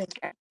insane to think.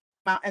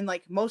 And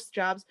like most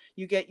jobs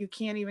you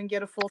can't even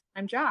get a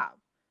full-time job.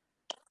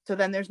 So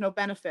then there's no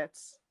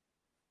benefits.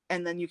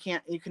 And then you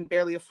can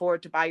barely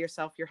afford to buy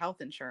yourself your health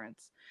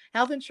insurance.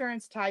 Health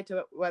insurance tied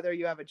to whether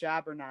you have a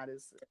job or not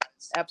is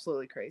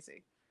absolutely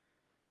crazy.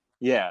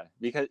 Yeah,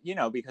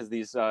 because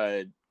these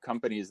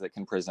companies that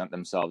can present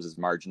themselves as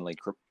marginally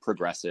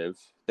progressive,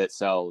 that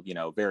sell,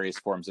 various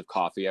forms of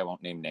coffee. I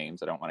won't name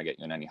names. I don't want to get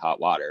you in any hot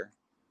water.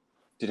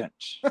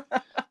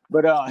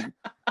 But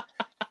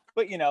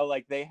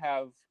like they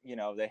have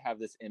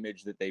this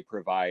image that they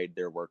provide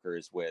their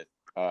workers with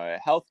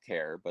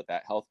healthcare, but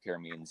that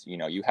healthcare means,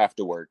 you have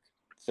to work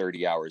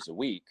 30 hours a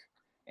week.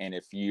 And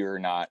if you're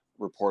not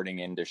reporting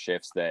into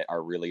shifts that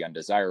are really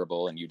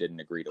undesirable and you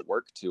didn't agree to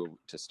work to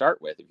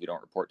start with, if you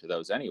don't report to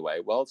those anyway,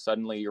 well,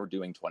 suddenly you're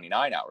doing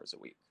 29 hours a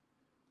week.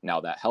 Now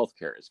that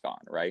healthcare is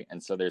gone, right?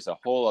 And so there's a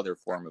whole other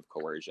form of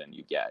coercion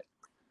you get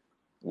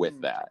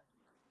with that.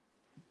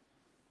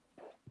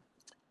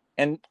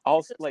 And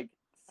also, like,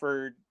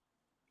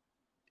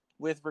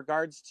 with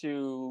regards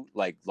to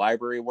like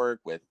library work,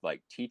 with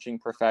like teaching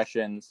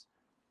professions,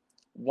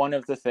 one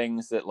of the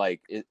things that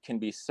like it can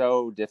be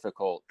so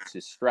difficult to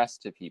stress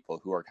to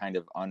people who are kind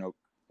of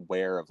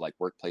unaware of like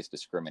workplace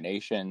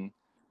discrimination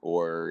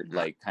or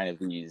like kind of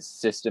these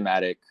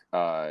systematic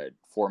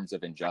forms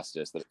of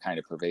injustice that kind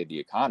of pervade the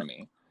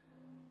economy,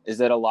 is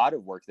that a lot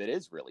of work that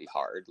is really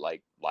hard,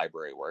 like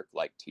library work,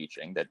 like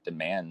teaching, that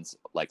demands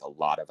like a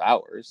lot of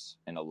hours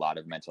and a lot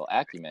of mental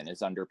acumen,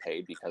 is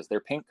underpaid because they're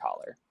pink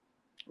collar.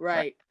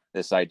 Right.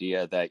 This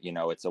idea that,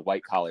 it's a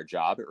white collar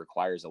job, it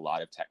requires a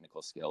lot of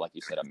technical skill, like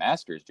you said, a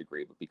master's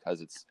degree, but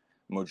because it's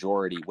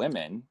majority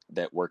women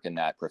that work in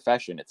that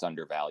profession, it's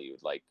undervalued,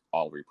 like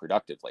all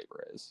reproductive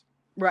labor is.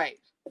 Right.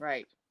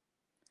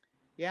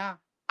 Yeah.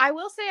 I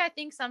will say, I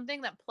think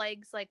something that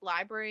plagues like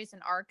libraries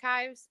and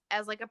archives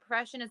as like a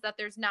profession is that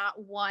there's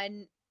not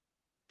one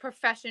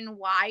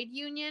profession-wide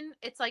union.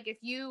 It's like if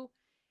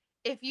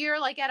you're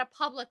like at a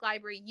public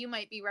library, you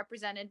might be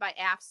represented by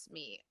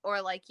AFSCME,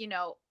 or like,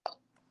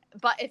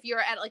 but if you're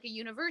at like a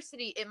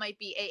university, it might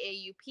be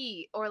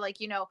AAUP, or like,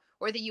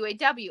 or the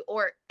UAW,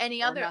 or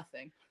any other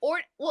nothing. Or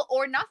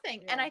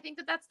nothing. Yeah. And I think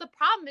that that's the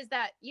problem, is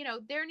that,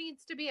 there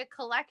needs to be a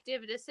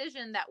collective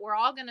decision that we're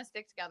all going to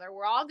stick together.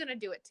 We're all going to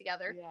do it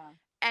together. Yeah.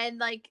 And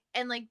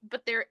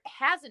but there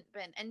hasn't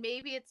been. And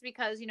maybe it's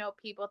because,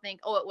 people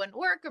think, oh, it wouldn't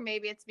work. Or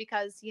maybe it's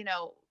because,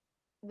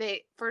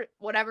 they, for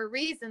whatever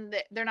reason,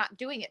 that they're not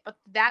doing it, but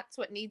that's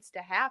what needs to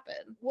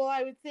happen. Well,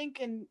 I would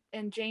think,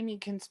 and Jamie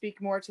can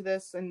speak more to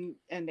this, and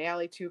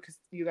Allie too, because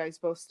you guys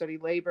both study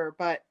labor,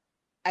 but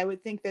I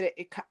would think that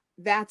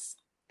that's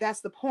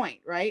the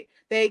point, right?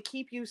 They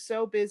keep you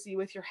so busy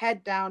with your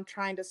head down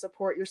trying to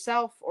support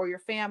yourself or your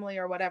family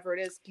or whatever it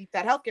is, keep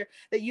that healthcare,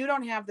 that you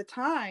don't have the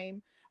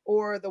time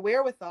or the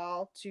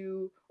wherewithal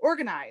to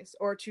organize,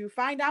 or to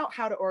find out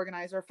how to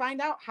organize, or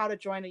find out how to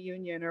join a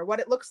union, or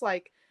what it looks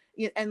like.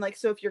 And like,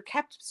 so if you're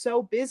kept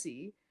so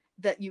busy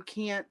that you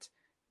can't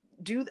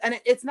do, and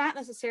it's not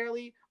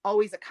necessarily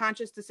always a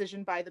conscious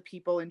decision by the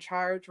people in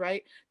charge,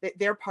 right?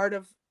 They're part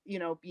of,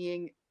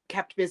 being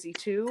kept busy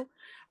too.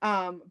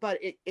 But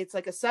it's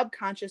like a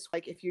subconscious,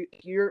 like if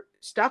you're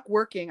stuck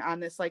working on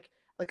this, like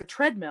a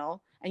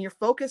treadmill, and you're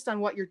focused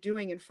on what you're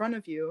doing in front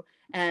of you,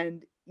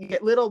 and you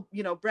get little,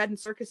 bread and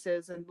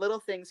circuses and little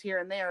things here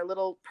and there,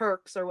 little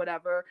perks or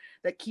whatever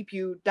that keep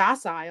you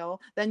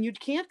docile, then you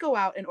can't go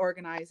out and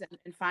organize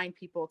and find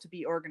people to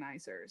be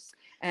organizers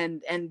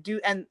and do,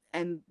 and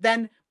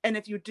then, and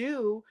if you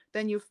do,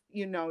 then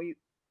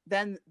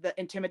then the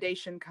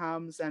intimidation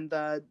comes, and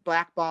the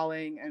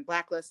blackballing and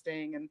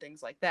blacklisting and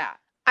things like that.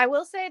 I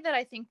will say that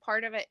I think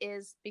part of it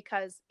is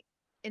because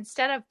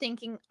instead of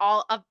thinking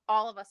all of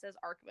us as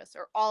archivists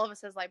or all of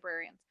us as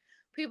librarians,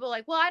 people are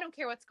like, well, I don't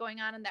care what's going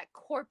on in that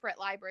corporate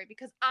library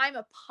because I'm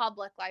a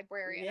public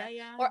librarian.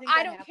 Yeah. Or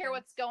I don't care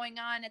what's going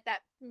on at that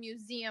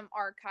museum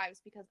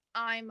archives because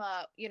I'm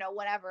a,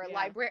 whatever,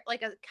 library,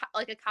 like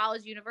a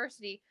college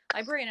university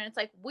librarian. And it's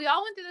like, we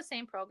all went through the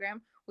same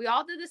program. We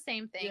all did the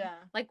same thing. Yeah.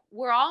 Like,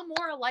 we're all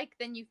more alike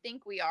than you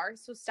think we are.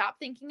 So stop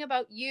thinking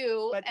about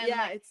you. But and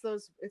yeah, like,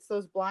 it's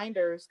those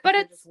blinders, but because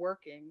they're it's just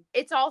working.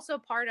 it's also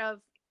part of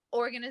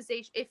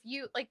organization. If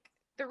you like,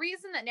 the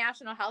reason that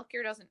national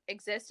healthcare doesn't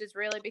exist is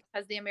really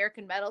because the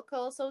American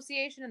Medical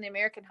Association and the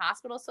American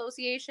Hospital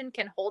Association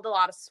can hold a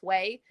lot of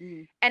sway.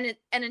 And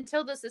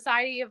until the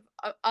Society of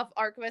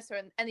Archivists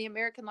and the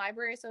American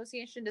Library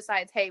Association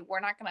decides, hey, we're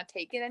not going to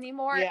take it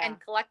anymore, Yeah. and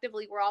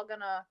collectively we're all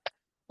going to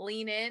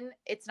lean in,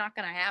 it's not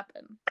going to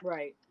happen.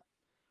 Right.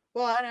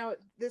 Well, I know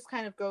this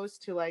kind of goes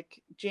to,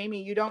 like,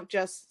 Jamie, you don't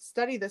just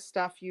study this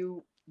stuff,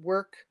 you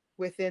work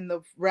within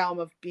the realm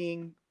of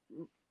being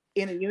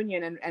in a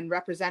union and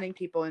representing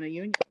people in a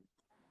union.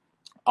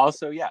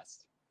 Also,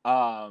 yes.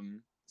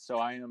 So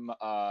I am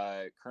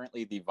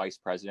currently the vice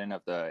president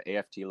of the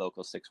AFT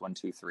Local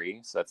 6123.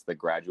 So that's the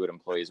Graduate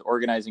Employees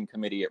Organizing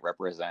Committee. It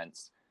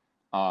represents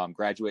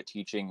graduate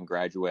teaching and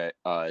graduate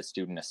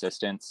student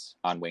assistants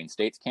on Wayne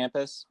State's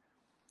campus.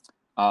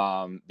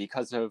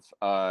 Because of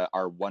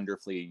our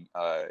wonderfully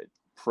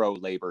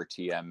pro-labor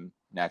TM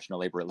National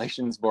Labor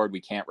Relations Board,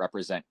 we can't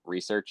represent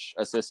research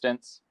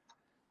assistants.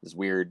 This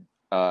weird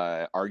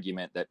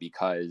argument that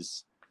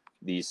because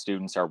these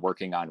students are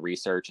working on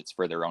research, it's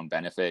for their own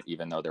benefit,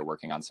 even though they're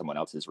working on someone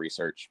else's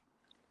research.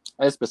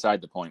 That's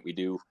beside the point. We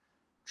do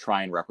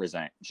try and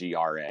represent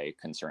GRA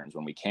concerns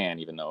when we can,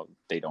 even though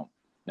they don't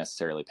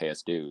necessarily pay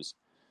us dues.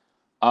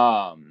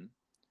 But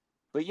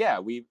yeah,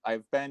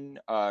 I've been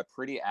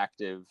pretty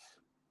active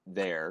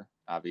there,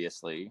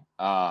 obviously.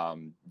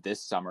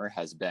 This summer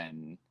has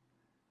been,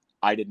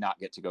 I did not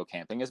get to go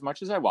camping as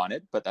much as I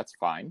wanted, but that's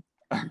fine.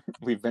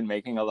 We've been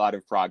making a lot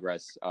of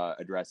progress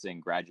addressing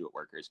graduate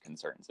workers'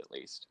 concerns, at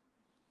least.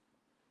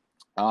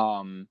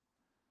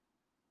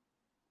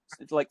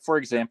 Like, for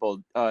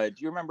example, do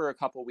you remember a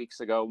couple weeks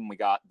ago when we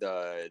got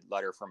the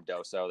letter from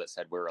DOSO that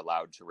said we're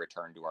allowed to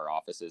return to our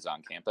offices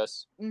on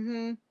campus?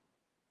 Mm-hmm.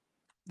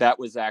 That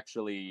was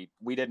actually,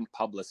 we didn't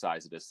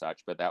publicize it as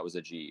such, but that was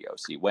a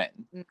GEOC win.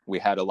 Mm-hmm. We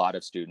had a lot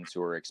of students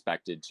who were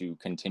expected to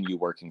continue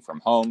working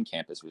from home.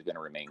 Campus was going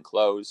to remain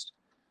closed.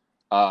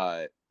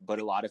 But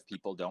a lot of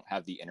people don't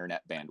have the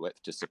internet bandwidth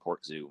to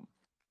support Zoom,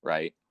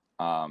 right?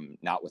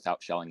 Not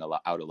without shelling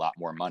out a lot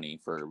more money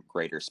for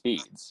greater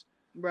speeds.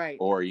 Right.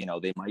 Or, you know,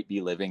 they might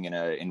be living in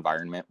an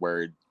environment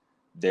where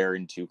they're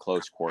in too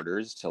close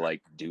quarters to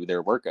like do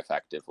their work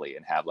effectively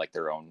and have like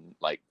their own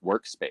like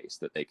workspace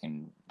that they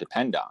can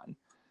depend on.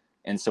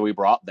 And so we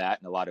brought that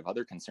and a lot of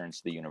other concerns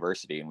to the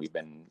university, and we've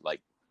been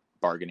like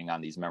bargaining on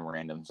these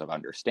memorandums of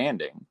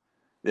understanding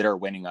that are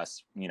winning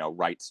us, you know,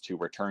 rights to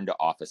return to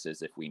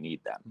offices if we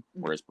need them,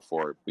 whereas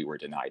before we were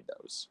denied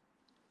those.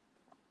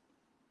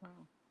 Wow.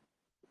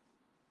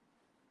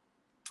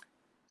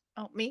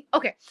 Oh, me?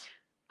 Okay.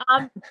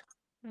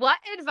 What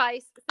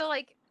advice? So,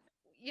 like,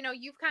 you know,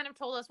 you've kind of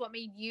told us what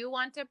made you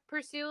want to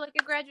pursue like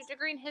a graduate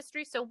degree in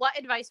history. So, what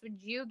advice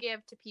would you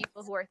give to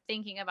people who are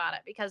thinking about it?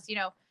 Because, you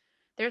know,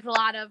 there's a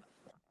lot of,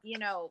 you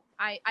know,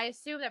 I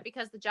assume that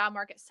because the job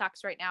market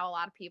sucks right now, a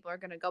lot of people are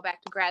going to go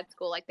back to grad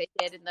school like they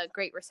did in the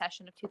Great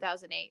Recession of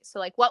 2008. So,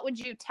 like, what would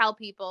you tell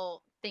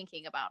people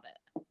thinking about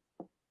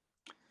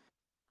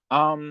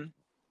it?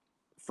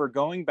 For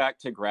going back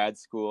to grad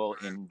school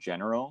in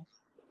general,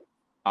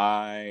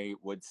 I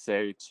would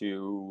say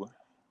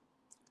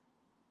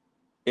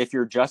if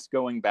you're just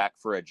going back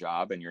for a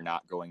job and you're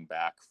not going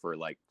back for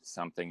like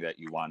something that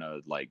you want to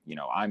like, you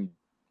know, I'm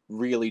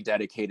really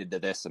dedicated to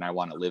this and I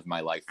want to live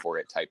my life for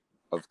it type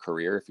of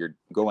career. If you're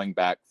going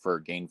back for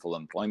gainful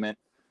employment,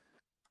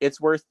 it's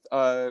worth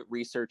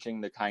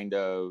researching the kind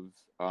of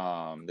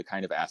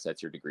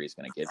assets your degree is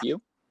going to give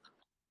you.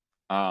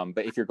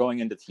 But if you're going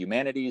into the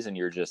humanities and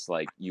you're just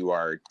like, you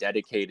are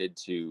dedicated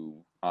to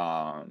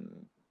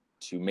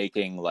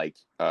making like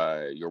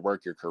your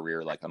work, your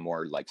career, like a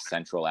more like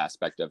central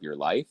aspect of your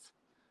life,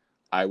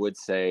 I would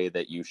say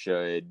that you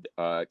should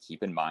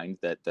keep in mind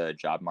that the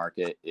job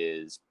market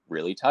is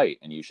really tight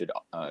and you should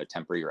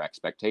temper your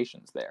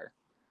expectations there.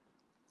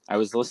 I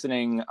was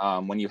listening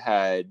when you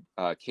had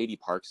Katie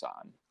Parks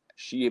on.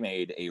 She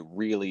made a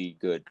really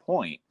good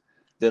point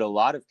that a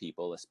lot of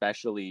people,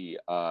 especially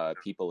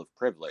people of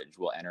privilege,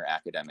 will enter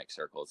academic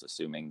circles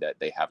assuming that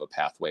they have a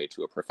pathway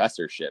to a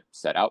professorship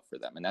set out for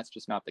them. And that's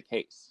just not the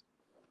case,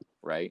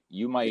 right?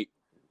 You might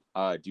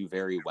do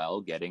very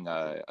well getting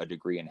a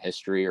degree in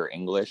history or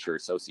English or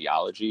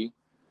sociology,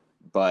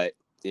 but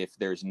if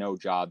there's no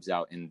jobs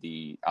out in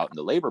the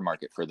labor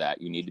market for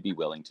that, you need to be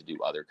willing to do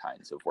other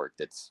kinds of work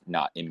that's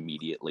not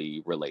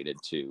immediately related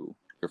to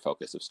your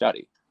focus of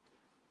study.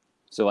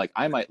 So like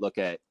I might look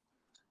at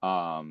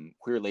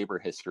queer labor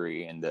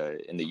history in the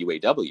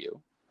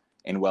UAW,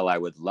 and while I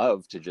would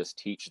love to just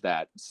teach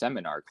that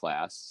seminar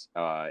class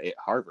at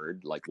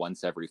Harvard like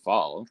once every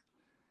fall,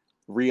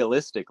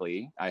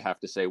 realistically, I have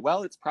to say,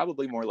 well, it's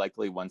probably more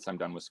likely once I'm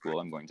done with school,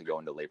 I'm going to go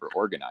into labor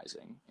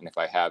organizing. And if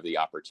I have the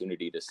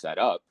opportunity to set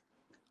up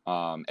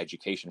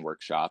education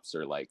workshops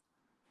or like,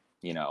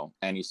 you know,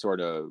 any sort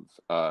of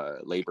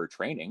labor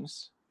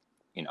trainings,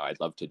 you know, I'd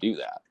love to do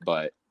that.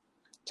 But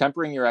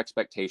tempering your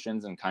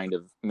expectations and kind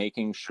of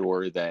making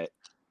sure that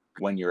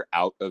when you're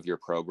out of your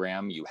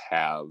program, you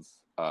have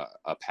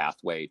a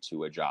pathway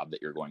to a job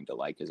that you're going to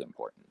like is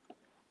important.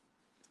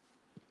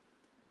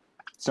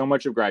 So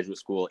much of graduate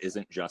school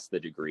isn't just the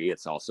degree,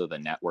 it's also the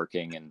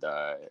networking and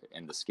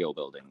the skill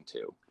building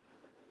too.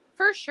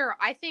 For sure.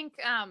 I think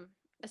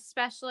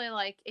especially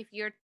like if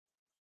you're,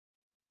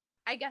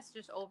 I guess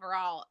just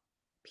overall,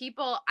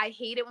 people, I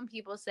hate it when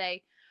people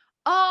say,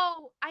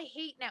 "Oh, I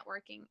hate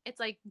networking." It's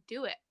like,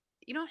 do it.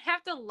 You don't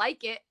have to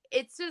like it.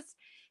 It's just,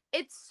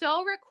 it's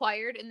so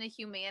required in the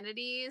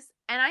humanities.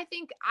 And I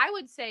think I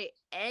would say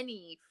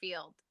any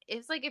field.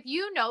 It's like if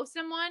you know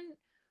someone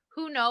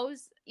who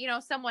knows,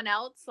 someone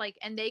else, like,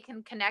 and they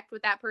can connect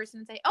with that person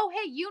and say, "Oh,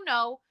 hey,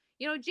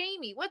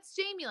 Jamie, what's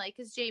Jamie like?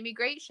 Is Jamie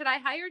great? Should I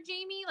hire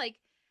Jamie?" Like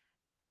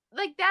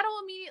that'll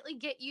immediately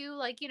get you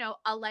like,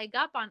 a leg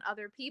up on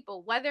other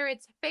people, whether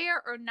it's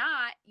fair or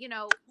not.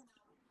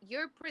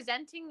 You're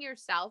presenting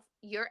yourself,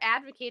 you're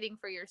advocating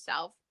for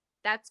yourself.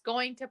 That's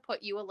going to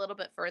put you a little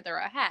bit further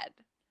ahead.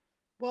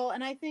 Well,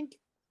 and I think,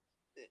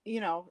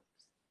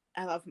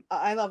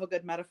 I love a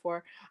good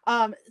metaphor.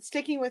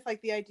 Sticking with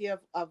like the idea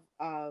of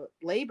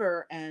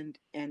labor and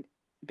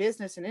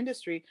business and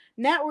industry,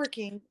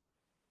 networking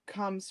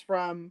comes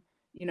from,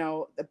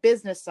 the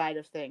business side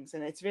of things,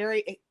 and it's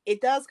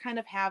it does kind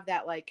of have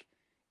that like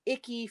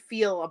icky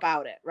feel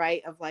about it,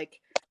 right? Of like,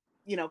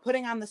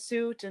 putting on the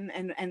suit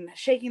and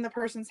shaking the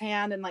person's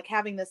hand and like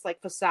having this like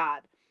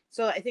facade.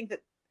 So I think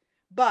that,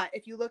 but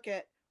if you look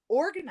at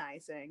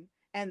organizing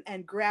and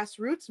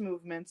grassroots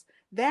movements,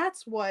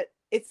 that's what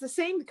it's the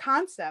same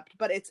concept,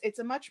 but it's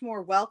a much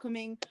more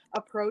welcoming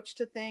approach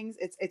to things.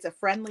 It's a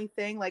friendly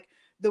thing. Like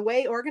the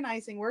way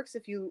organizing works,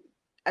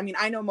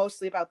 I know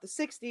mostly about the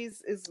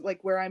 60s is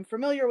like where I'm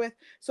familiar with.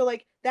 So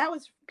like that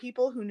was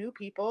people who knew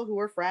people who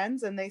were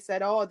friends, and they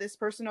said, "Oh, this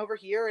person over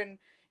here in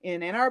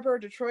Ann Arbor,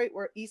 Detroit,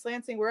 or East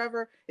Lansing,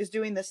 wherever, is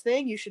doing this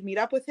thing. You should meet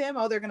up with him.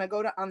 Oh, they're going to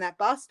go on that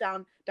bus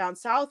down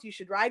south. You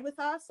should ride with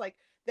us." Like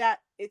that.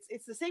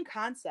 It's the same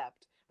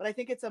concept, but I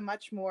think it's a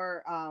much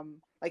more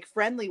like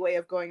friendly way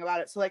of going about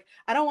it. So like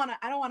I don't want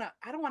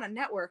to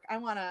network. I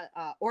want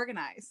to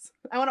organize.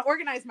 I want to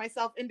organize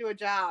myself into a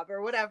job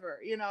or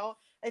whatever.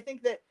 I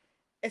think that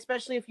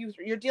especially if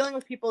you're dealing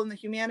with people in the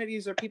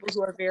humanities or people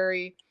who are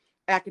very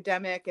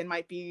academic and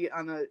might be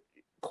on the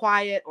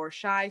quiet or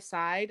shy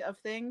side of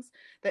things,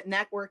 that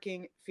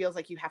networking feels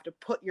like you have to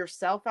put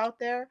yourself out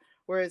there.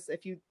 Whereas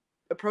if you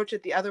approach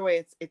it the other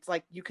way, it's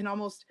like you can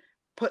almost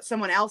put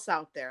someone else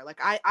out there. Like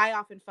I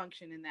often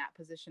function in that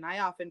position. I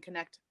often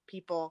connect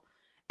people,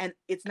 and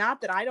it's not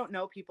that I don't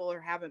know people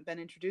or haven't been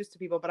introduced to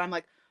people, but I'm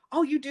like,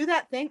 "Oh, you do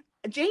that thing?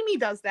 Jamie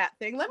does that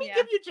thing. Let me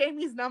give you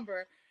Jamie's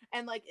number."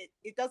 And like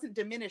it doesn't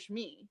diminish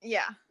me.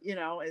 Yeah.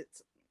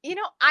 It's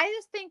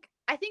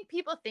I think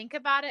people think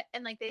about it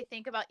and like they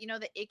think about,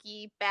 the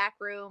icky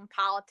backroom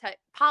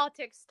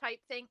politics type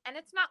thing. And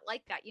it's not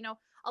like that.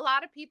 A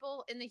lot of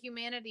people in the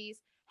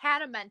humanities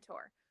had a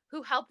mentor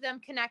who helped them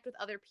connect with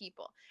other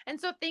people. And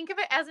so think of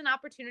it as an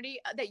opportunity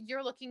that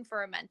you're looking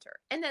for a mentor.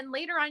 And then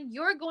later on,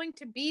 you're going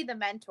to be the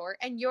mentor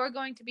and you're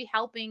going to be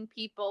helping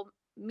people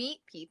meet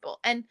people,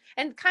 and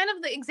kind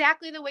of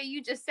exactly the way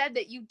you just said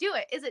that you do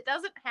it is it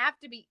doesn't have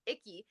to be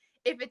icky.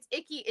 If it's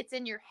icky, it's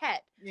in your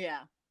head.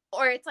 Yeah.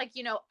 Or it's like,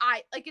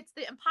 I like, it's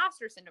the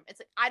imposter syndrome. It's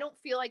like, I don't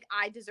feel like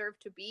I deserve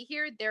to be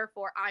here,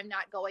 therefore I'm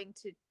not going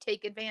to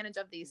take advantage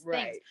of these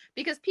things,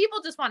 because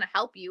people just want to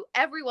help you.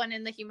 Everyone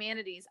in the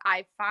humanities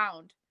I've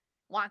found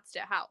wants to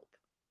help.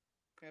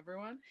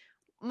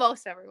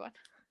 Most everyone.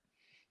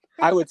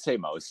 I would say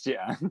most,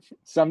 yeah.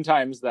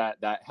 Sometimes that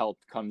help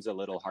comes a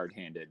little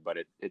hard-handed, but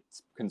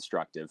it's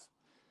constructive.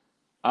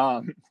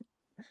 But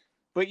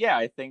yeah,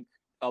 I think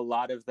a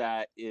lot of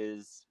that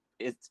is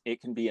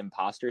it can be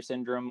imposter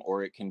syndrome,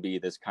 or it can be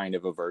this kind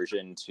of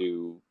aversion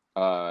to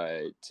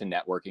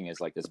networking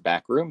as like this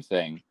backroom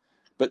thing.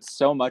 But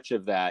so much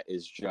of that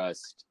is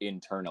just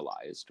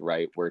internalized,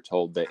 right? We're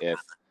told that if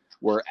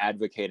we're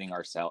advocating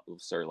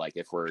ourselves, or like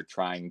if we're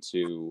trying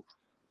to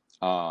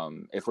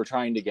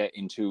get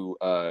into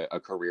a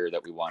career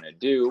that we want to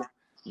do,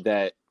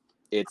 that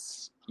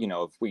it's,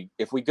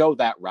 if we go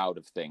that route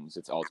of things,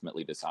 it's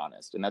ultimately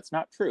dishonest. And that's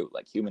not true.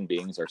 Like, human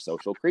beings are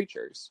social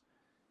creatures,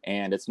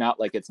 and it's not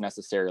like it's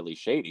necessarily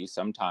shady.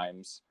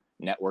 Sometimes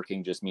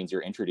networking just means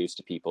you're introduced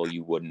to people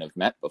you wouldn't have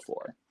met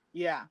before.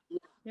 Yeah.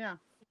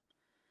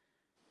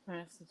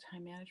 That's the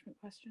time management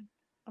question.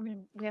 I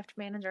mean, we have to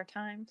manage our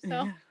time,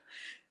 so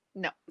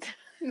no.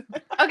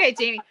 Okay,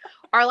 Jamie,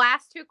 our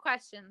last two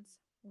questions.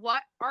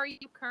 What are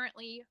you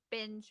currently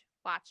binge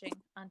watching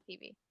on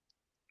TV?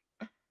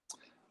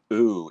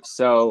 Ooh,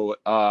 so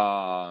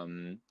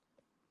I'm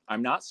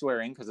not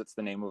swearing because it's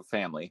the name of a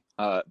family,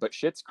 but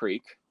Schitt's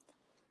Creek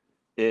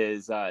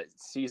is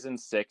season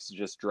 6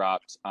 just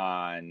dropped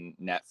on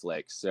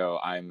Netflix, so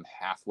I'm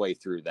halfway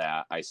through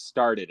that. I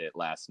started it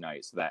last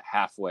night, so that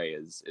halfway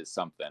is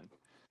something.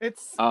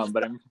 It's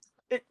but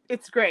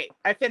it's great.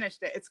 I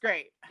finished it. It's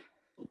great.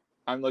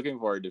 I'm looking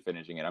forward to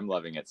finishing it. I'm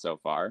loving it so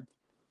far.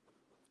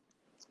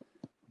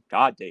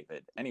 God,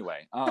 David.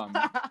 Anyway,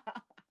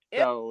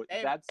 so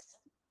David.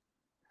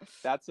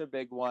 that's a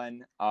big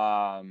one.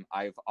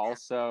 I've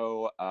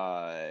also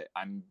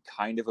I'm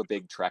kind of a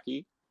big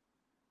Trekkie.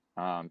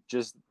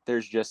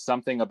 There's just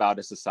something about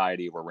a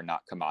society where we're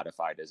not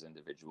commodified as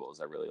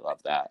individuals. I really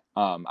love that.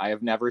 I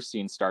have never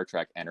seen Star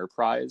Trek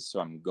Enterprise,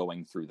 so I'm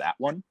going through that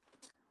one.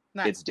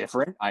 Nice. It's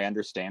different. I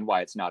understand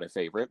why it's not a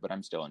favorite, but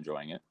I'm still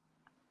enjoying it.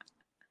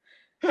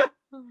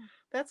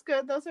 That's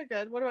good. Those are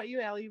good. What about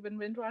you, Allie? You been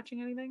binge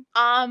watching anything?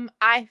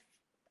 I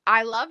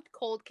loved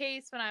Cold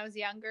Case when I was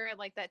younger,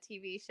 like that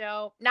TV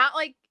show. Not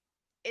like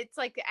it's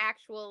like the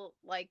actual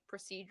like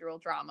procedural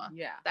drama.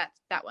 Yeah.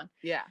 That's that one.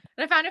 Yeah.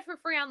 And I found it for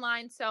free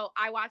online, so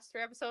I watched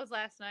 3 episodes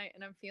last night,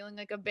 and I'm feeling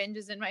like a binge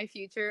is in my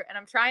future, and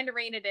I'm trying to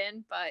rein it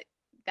in, but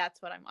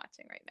that's what I'm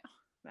watching right now.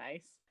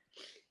 Nice.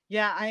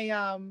 Yeah,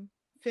 I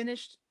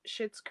finished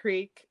Schitt's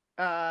Creek.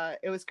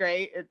 It was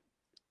great. It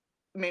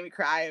made me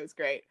cry. It was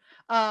great.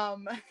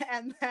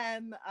 And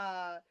then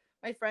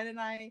my friend and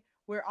I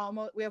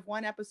we have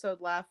one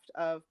episode left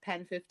of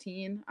Pen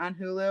 15 on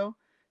Hulu,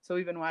 so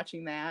we've been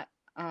watching that.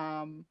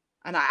 And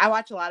I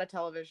watch a lot of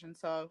television,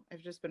 so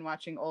I've just been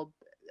watching old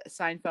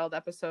Seinfeld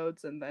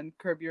episodes and then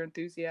Curb Your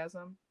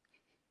Enthusiasm.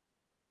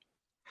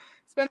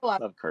 It's been a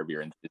lot. Love Curb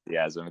Your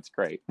Enthusiasm. It's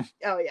great.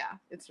 Oh yeah,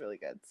 it's really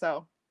good.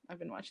 So I've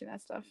been watching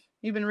that stuff.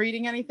 You've been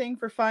reading anything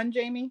for fun,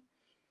 Jamie?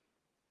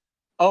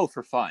 Oh,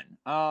 for fun.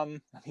 Let me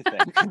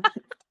think.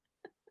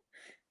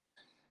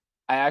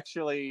 I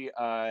actually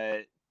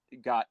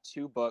got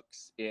 2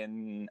 books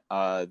in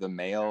the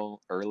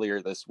mail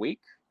earlier this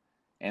week,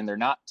 and they're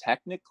not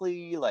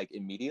technically like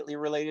immediately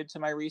related to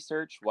my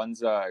research.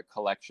 One's a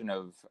collection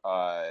of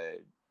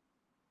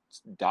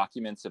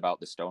documents about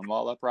the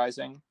Stonewall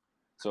Uprising,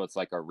 so it's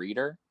like a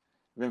reader.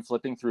 I've been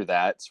flipping through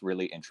that. It's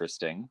really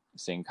interesting,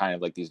 seeing kind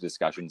of like these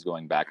discussions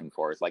going back and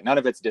forth. Like none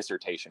of it's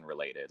dissertation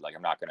related. Like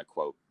I'm not going to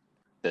quote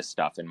this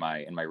stuff in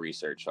my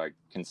research, so I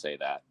can say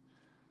that.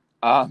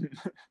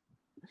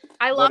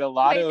 I love a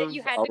lot the way of that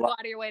you had to go out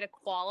of your way to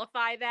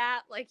qualify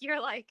that. Like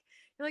you're like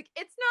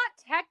it's not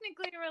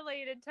technically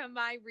related to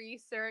my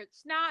research,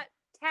 not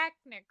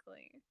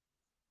technically.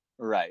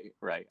 Right.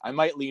 I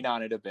might lean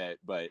on it a bit,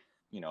 but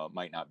it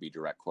might not be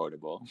direct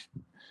quotable.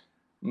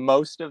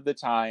 Most of the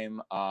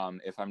time,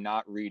 if I'm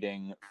not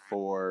reading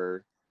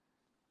for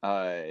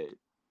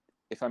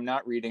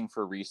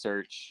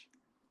research,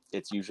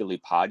 it's usually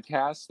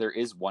podcasts. There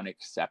is one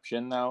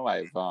exception though.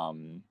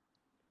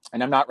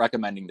 And I'm not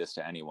recommending this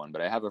to anyone,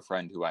 but I have a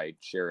friend who I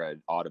share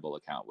an Audible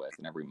account with,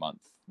 and every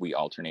month we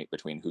alternate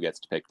between who gets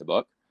to pick the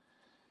book.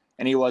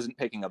 And he wasn't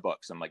picking a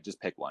book, so I'm like,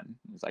 just pick one.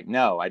 He's like,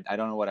 no, I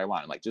don't know what I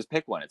want. I'm like, just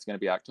pick one. It's going to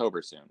be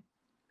October soon.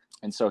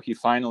 And so he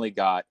finally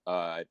got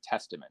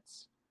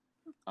Testaments,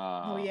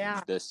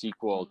 the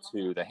sequel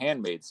to The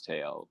Handmaid's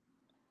Tale.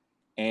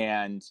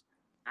 And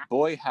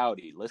boy,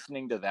 howdy,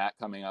 listening to that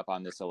coming up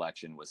on this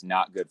election was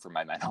not good for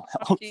my mental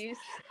health. Jeez.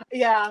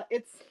 Yeah,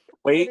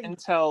 wait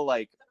until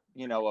like,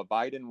 a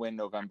Biden win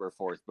November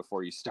 4th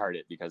before you start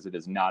it, because it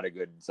is not a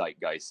good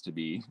zeitgeist to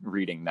be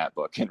reading that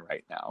book in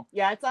right now.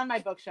 Yeah, it's on my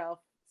bookshelf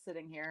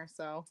sitting here.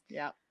 So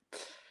yeah.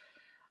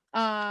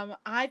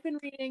 I've been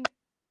reading,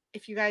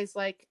 if you guys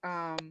like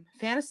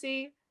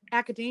fantasy,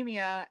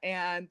 academia,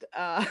 and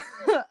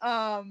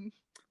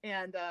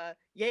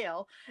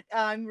Yale,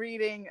 I'm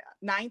reading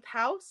Ninth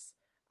House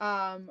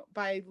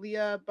by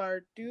Leah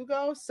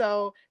Bardugo.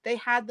 So they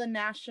had the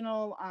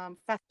National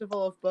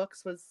Festival of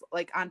Books was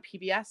like on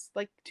PBS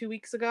like 2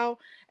 weeks ago,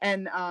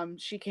 and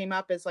she came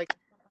up as like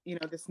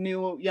this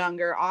new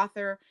younger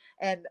author,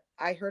 and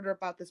I heard her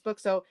about this book.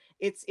 So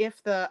it's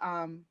if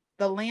the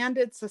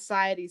landed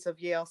societies of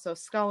Yale, so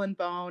Skull and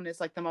Bone is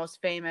like the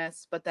most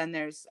famous, but then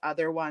there's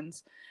other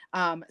ones.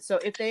 So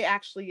if they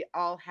actually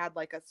all had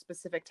like a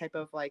specific type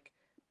of like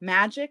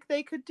magic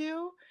they could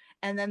do,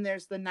 and then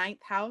there's the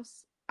Ninth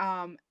House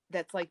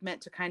that's like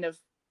meant to kind of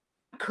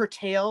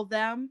curtail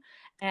them.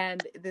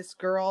 And this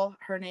girl,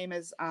 her name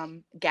is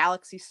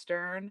Galaxy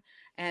Stern,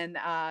 and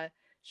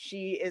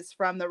she is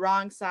from the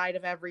wrong side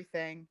of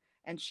everything,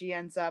 and she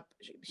ends up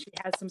she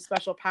has some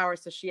special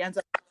powers, so she ends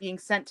up being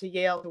sent to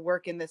Yale to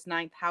work in this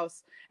Ninth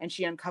House, and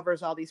she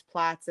uncovers all these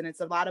plots, and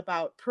it's a lot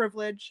about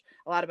privilege,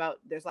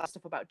 there's a lot of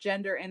stuff about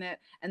gender in it.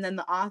 And then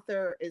the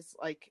author is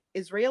like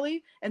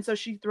Israeli, and so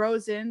she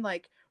throws in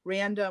like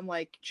random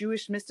like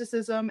Jewish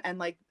mysticism, and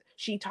like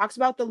she talks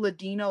about the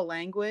Ladino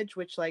language,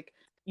 which like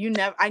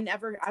I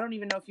don't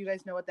even know if you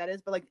guys know what that is,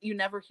 but like you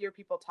never hear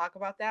people talk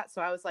about that.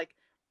 So I was like,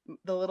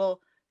 the little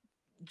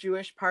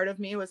Jewish part of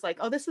me was like,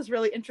 oh, this is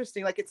really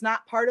interesting. Like it's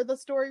not part of the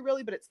story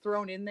really, but it's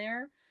thrown in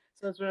there.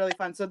 So it's really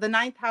fun. So the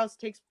Ninth House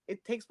takes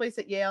place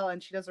at Yale,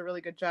 and she does a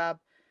really good job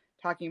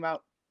talking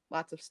about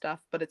lots of stuff,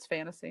 but it's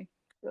fantasy.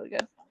 Really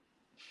good.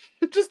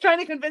 Just trying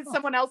to convince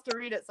someone else to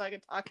read it so I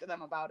can talk to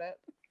them about it.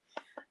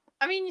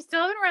 I mean, you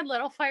still haven't read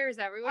Little Fires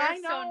Everywhere. I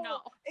know. So no.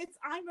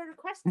 I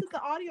requested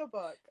the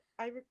audiobook.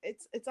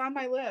 It's on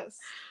my list.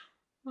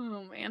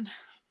 Oh man.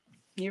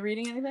 You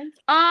reading anything?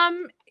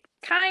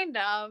 Kind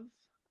of.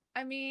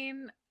 I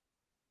mean,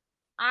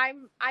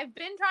 I've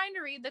been trying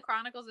to read the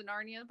Chronicles of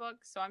Narnia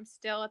books, so I'm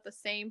still at the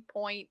same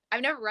point.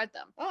 I've never read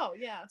them. Oh,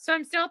 yeah. So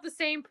I'm still at the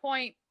same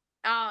point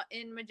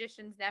in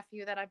Magician's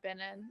Nephew that I've been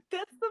in.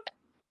 That's the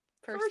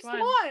first one.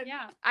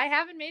 Yeah. I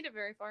haven't made it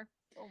very far.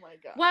 Oh my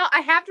god. Well, I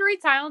have to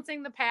read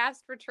Silencing the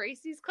Past for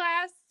Tracy's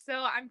class,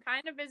 so I'm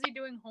kind of busy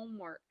doing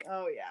homework.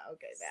 Oh yeah,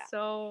 okay, that.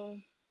 So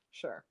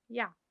Sure.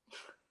 yeah.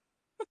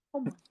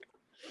 Homework.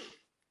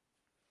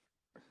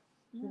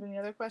 Do you have any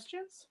other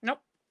questions? Nope.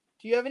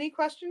 Do you have any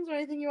questions or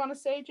anything you want to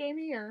say,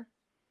 Jamie, or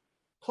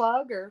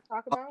plug or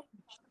talk about?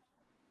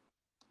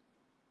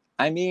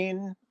 I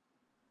mean,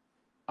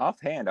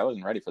 offhand, I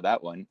wasn't ready for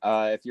that one.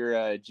 If you're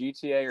a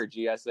GTA or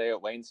GSA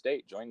at Wayne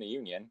State, join the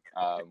union.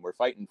 We're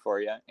fighting for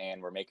you,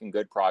 and we're making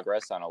good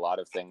progress on a lot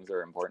of things that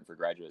are important for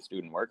graduate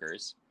student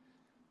workers.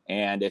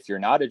 And if you're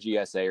not a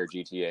GSA or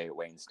GTA at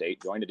Wayne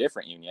State, join a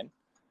different union,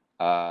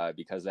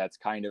 because that's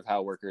kind of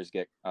how workers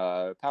get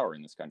power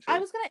in this country. I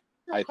was going to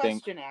ask a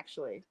question,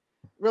 actually,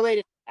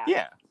 related to that.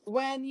 Yeah.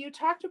 When you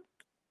talked to,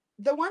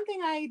 the one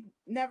thing I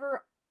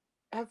never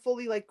have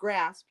fully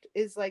grasped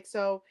is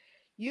so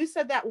you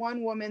said that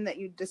one woman that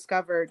you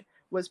discovered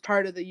was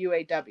part of the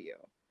UAW,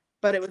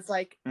 but it was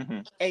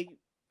a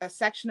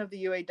section of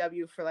the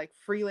UAW for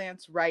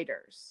freelance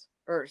writers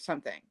or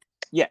something.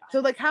 Yeah.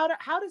 So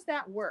how does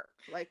that work?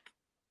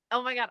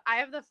 Oh my god,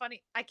 I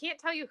can't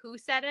tell you who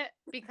said it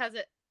because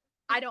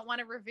I don't want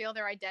to reveal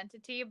their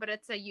identity, but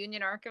it's a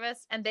union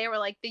archivist, and they were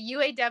like, the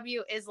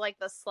UAW is like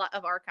the slut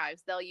of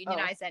archives. They'll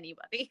unionize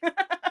anybody.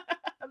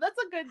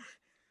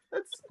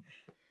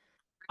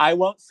 I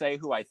won't say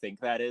who I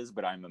think that is,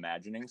 but I'm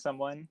imagining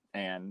someone,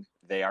 and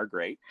they are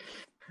great.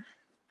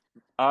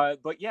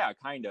 But yeah,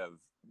 kind of.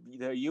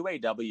 The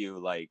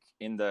UAW,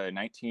 in the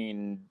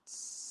 1960s,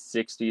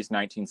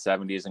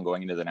 1970s, and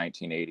going into the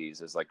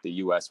 1980s, as the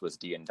U.S. was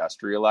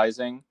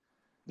deindustrializing,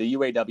 the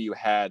UAW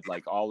had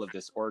all of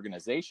this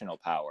organizational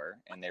power,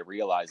 and they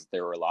realized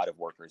there were a lot of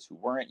workers who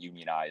weren't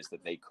unionized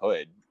that they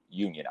could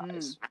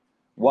unionize.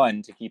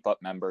 One, to keep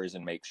up members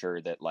and make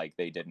sure that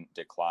they didn't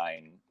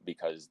decline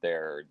because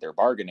their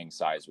bargaining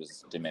size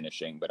was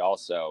diminishing, but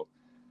also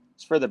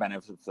it's for the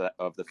benefit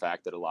of the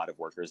fact that a lot of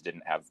workers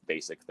didn't have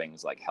basic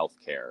things like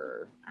healthcare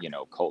or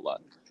COLA.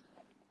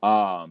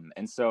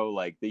 And so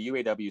the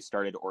UAW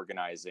started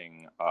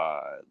organizing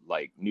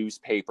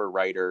newspaper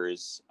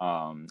writers.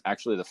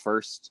 Actually, the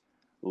first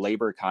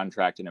labor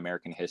contract in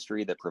American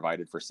history that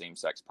provided for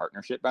same-sex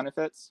partnership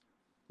benefits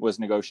was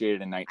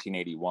negotiated in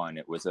 1981.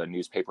 It was a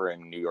newspaper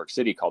in New York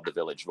City called The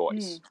Village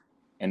Voice.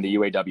 And the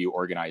UAW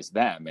organized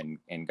them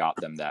and got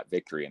them that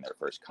victory in their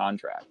first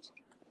contract.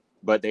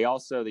 But the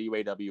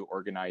UAW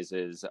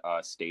organizes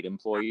state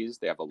employees.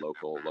 They have a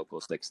local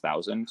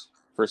 6,000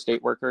 for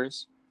state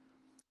workers.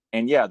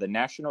 And yeah, the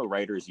National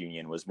Writers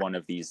Union was one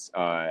of these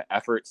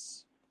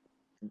efforts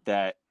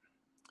that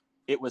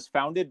it was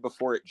founded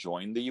before it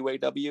joined the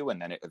UAW,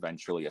 and then it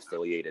eventually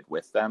affiliated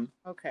with them.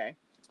 Okay.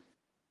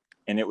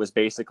 And it was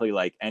basically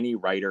any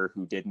writer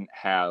who didn't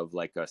have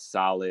a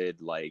solid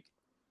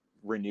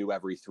renew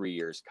every 3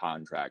 years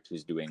contract,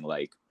 who's doing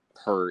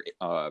per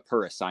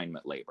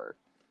assignment labor.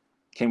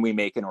 Can we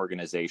make an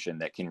organization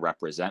that can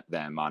represent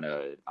them on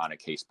a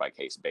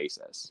case-by-case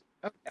basis?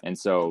 Okay. And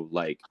so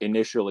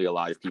initially a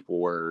lot of people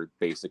were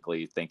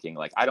basically thinking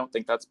I don't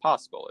think that's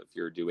possible. If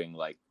you're doing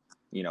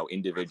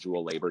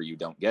individual labor, you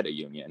don't get a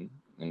union.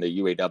 And the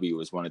UAW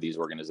was one of these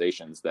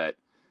organizations that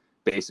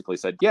basically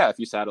said, yeah, if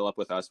you saddle up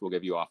with us, we'll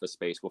give you office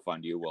space, we'll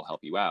fund you, we'll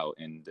help you out.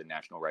 And the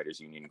National Writers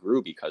Union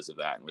grew because of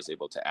that and was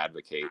able to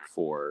advocate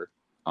for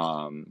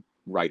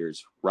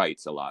writers'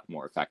 rights a lot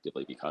more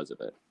effectively because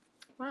of it.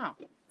 Wow.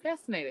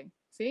 Fascinating.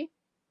 See?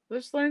 We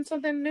just learn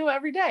something new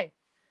every day.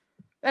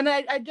 And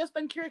I've just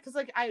been curious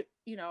because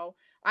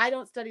I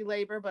don't study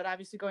labor, but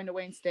obviously going to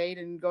Wayne State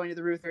and going to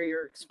the Ruther,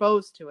 you're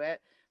exposed to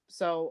it.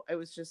 So it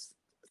was just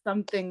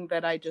something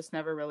that I just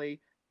never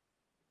really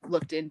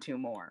looked into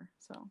more.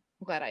 So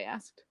I'm glad I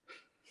asked.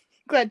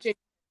 Glad Jake.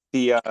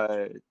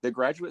 The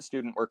graduate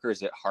student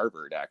workers at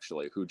Harvard,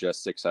 actually, who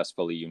just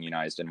successfully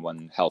unionized and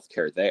won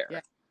healthcare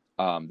there,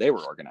 they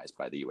were organized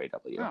by the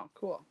UAW. Oh,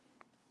 cool.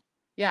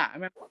 Yeah, I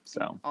remember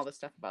all the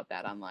stuff about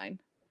that online.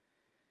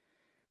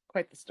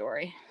 Quite the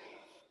story.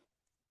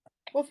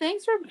 Well,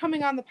 thanks for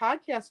coming on the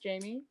podcast,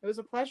 Jamie. It was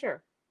a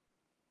pleasure.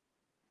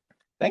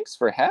 Thanks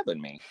for having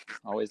me.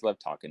 Always love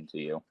talking to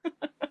you.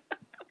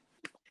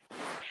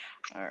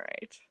 All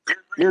right.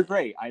 You're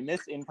great. I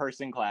miss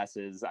in-person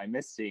classes. I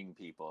miss seeing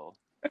people.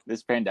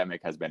 This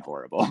pandemic has been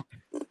horrible.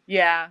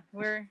 Yeah,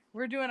 we're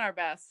doing our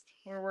best.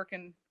 We're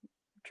working,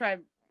 try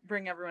to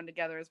bring everyone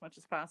together as much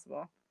as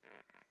possible.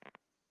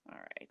 All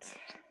right.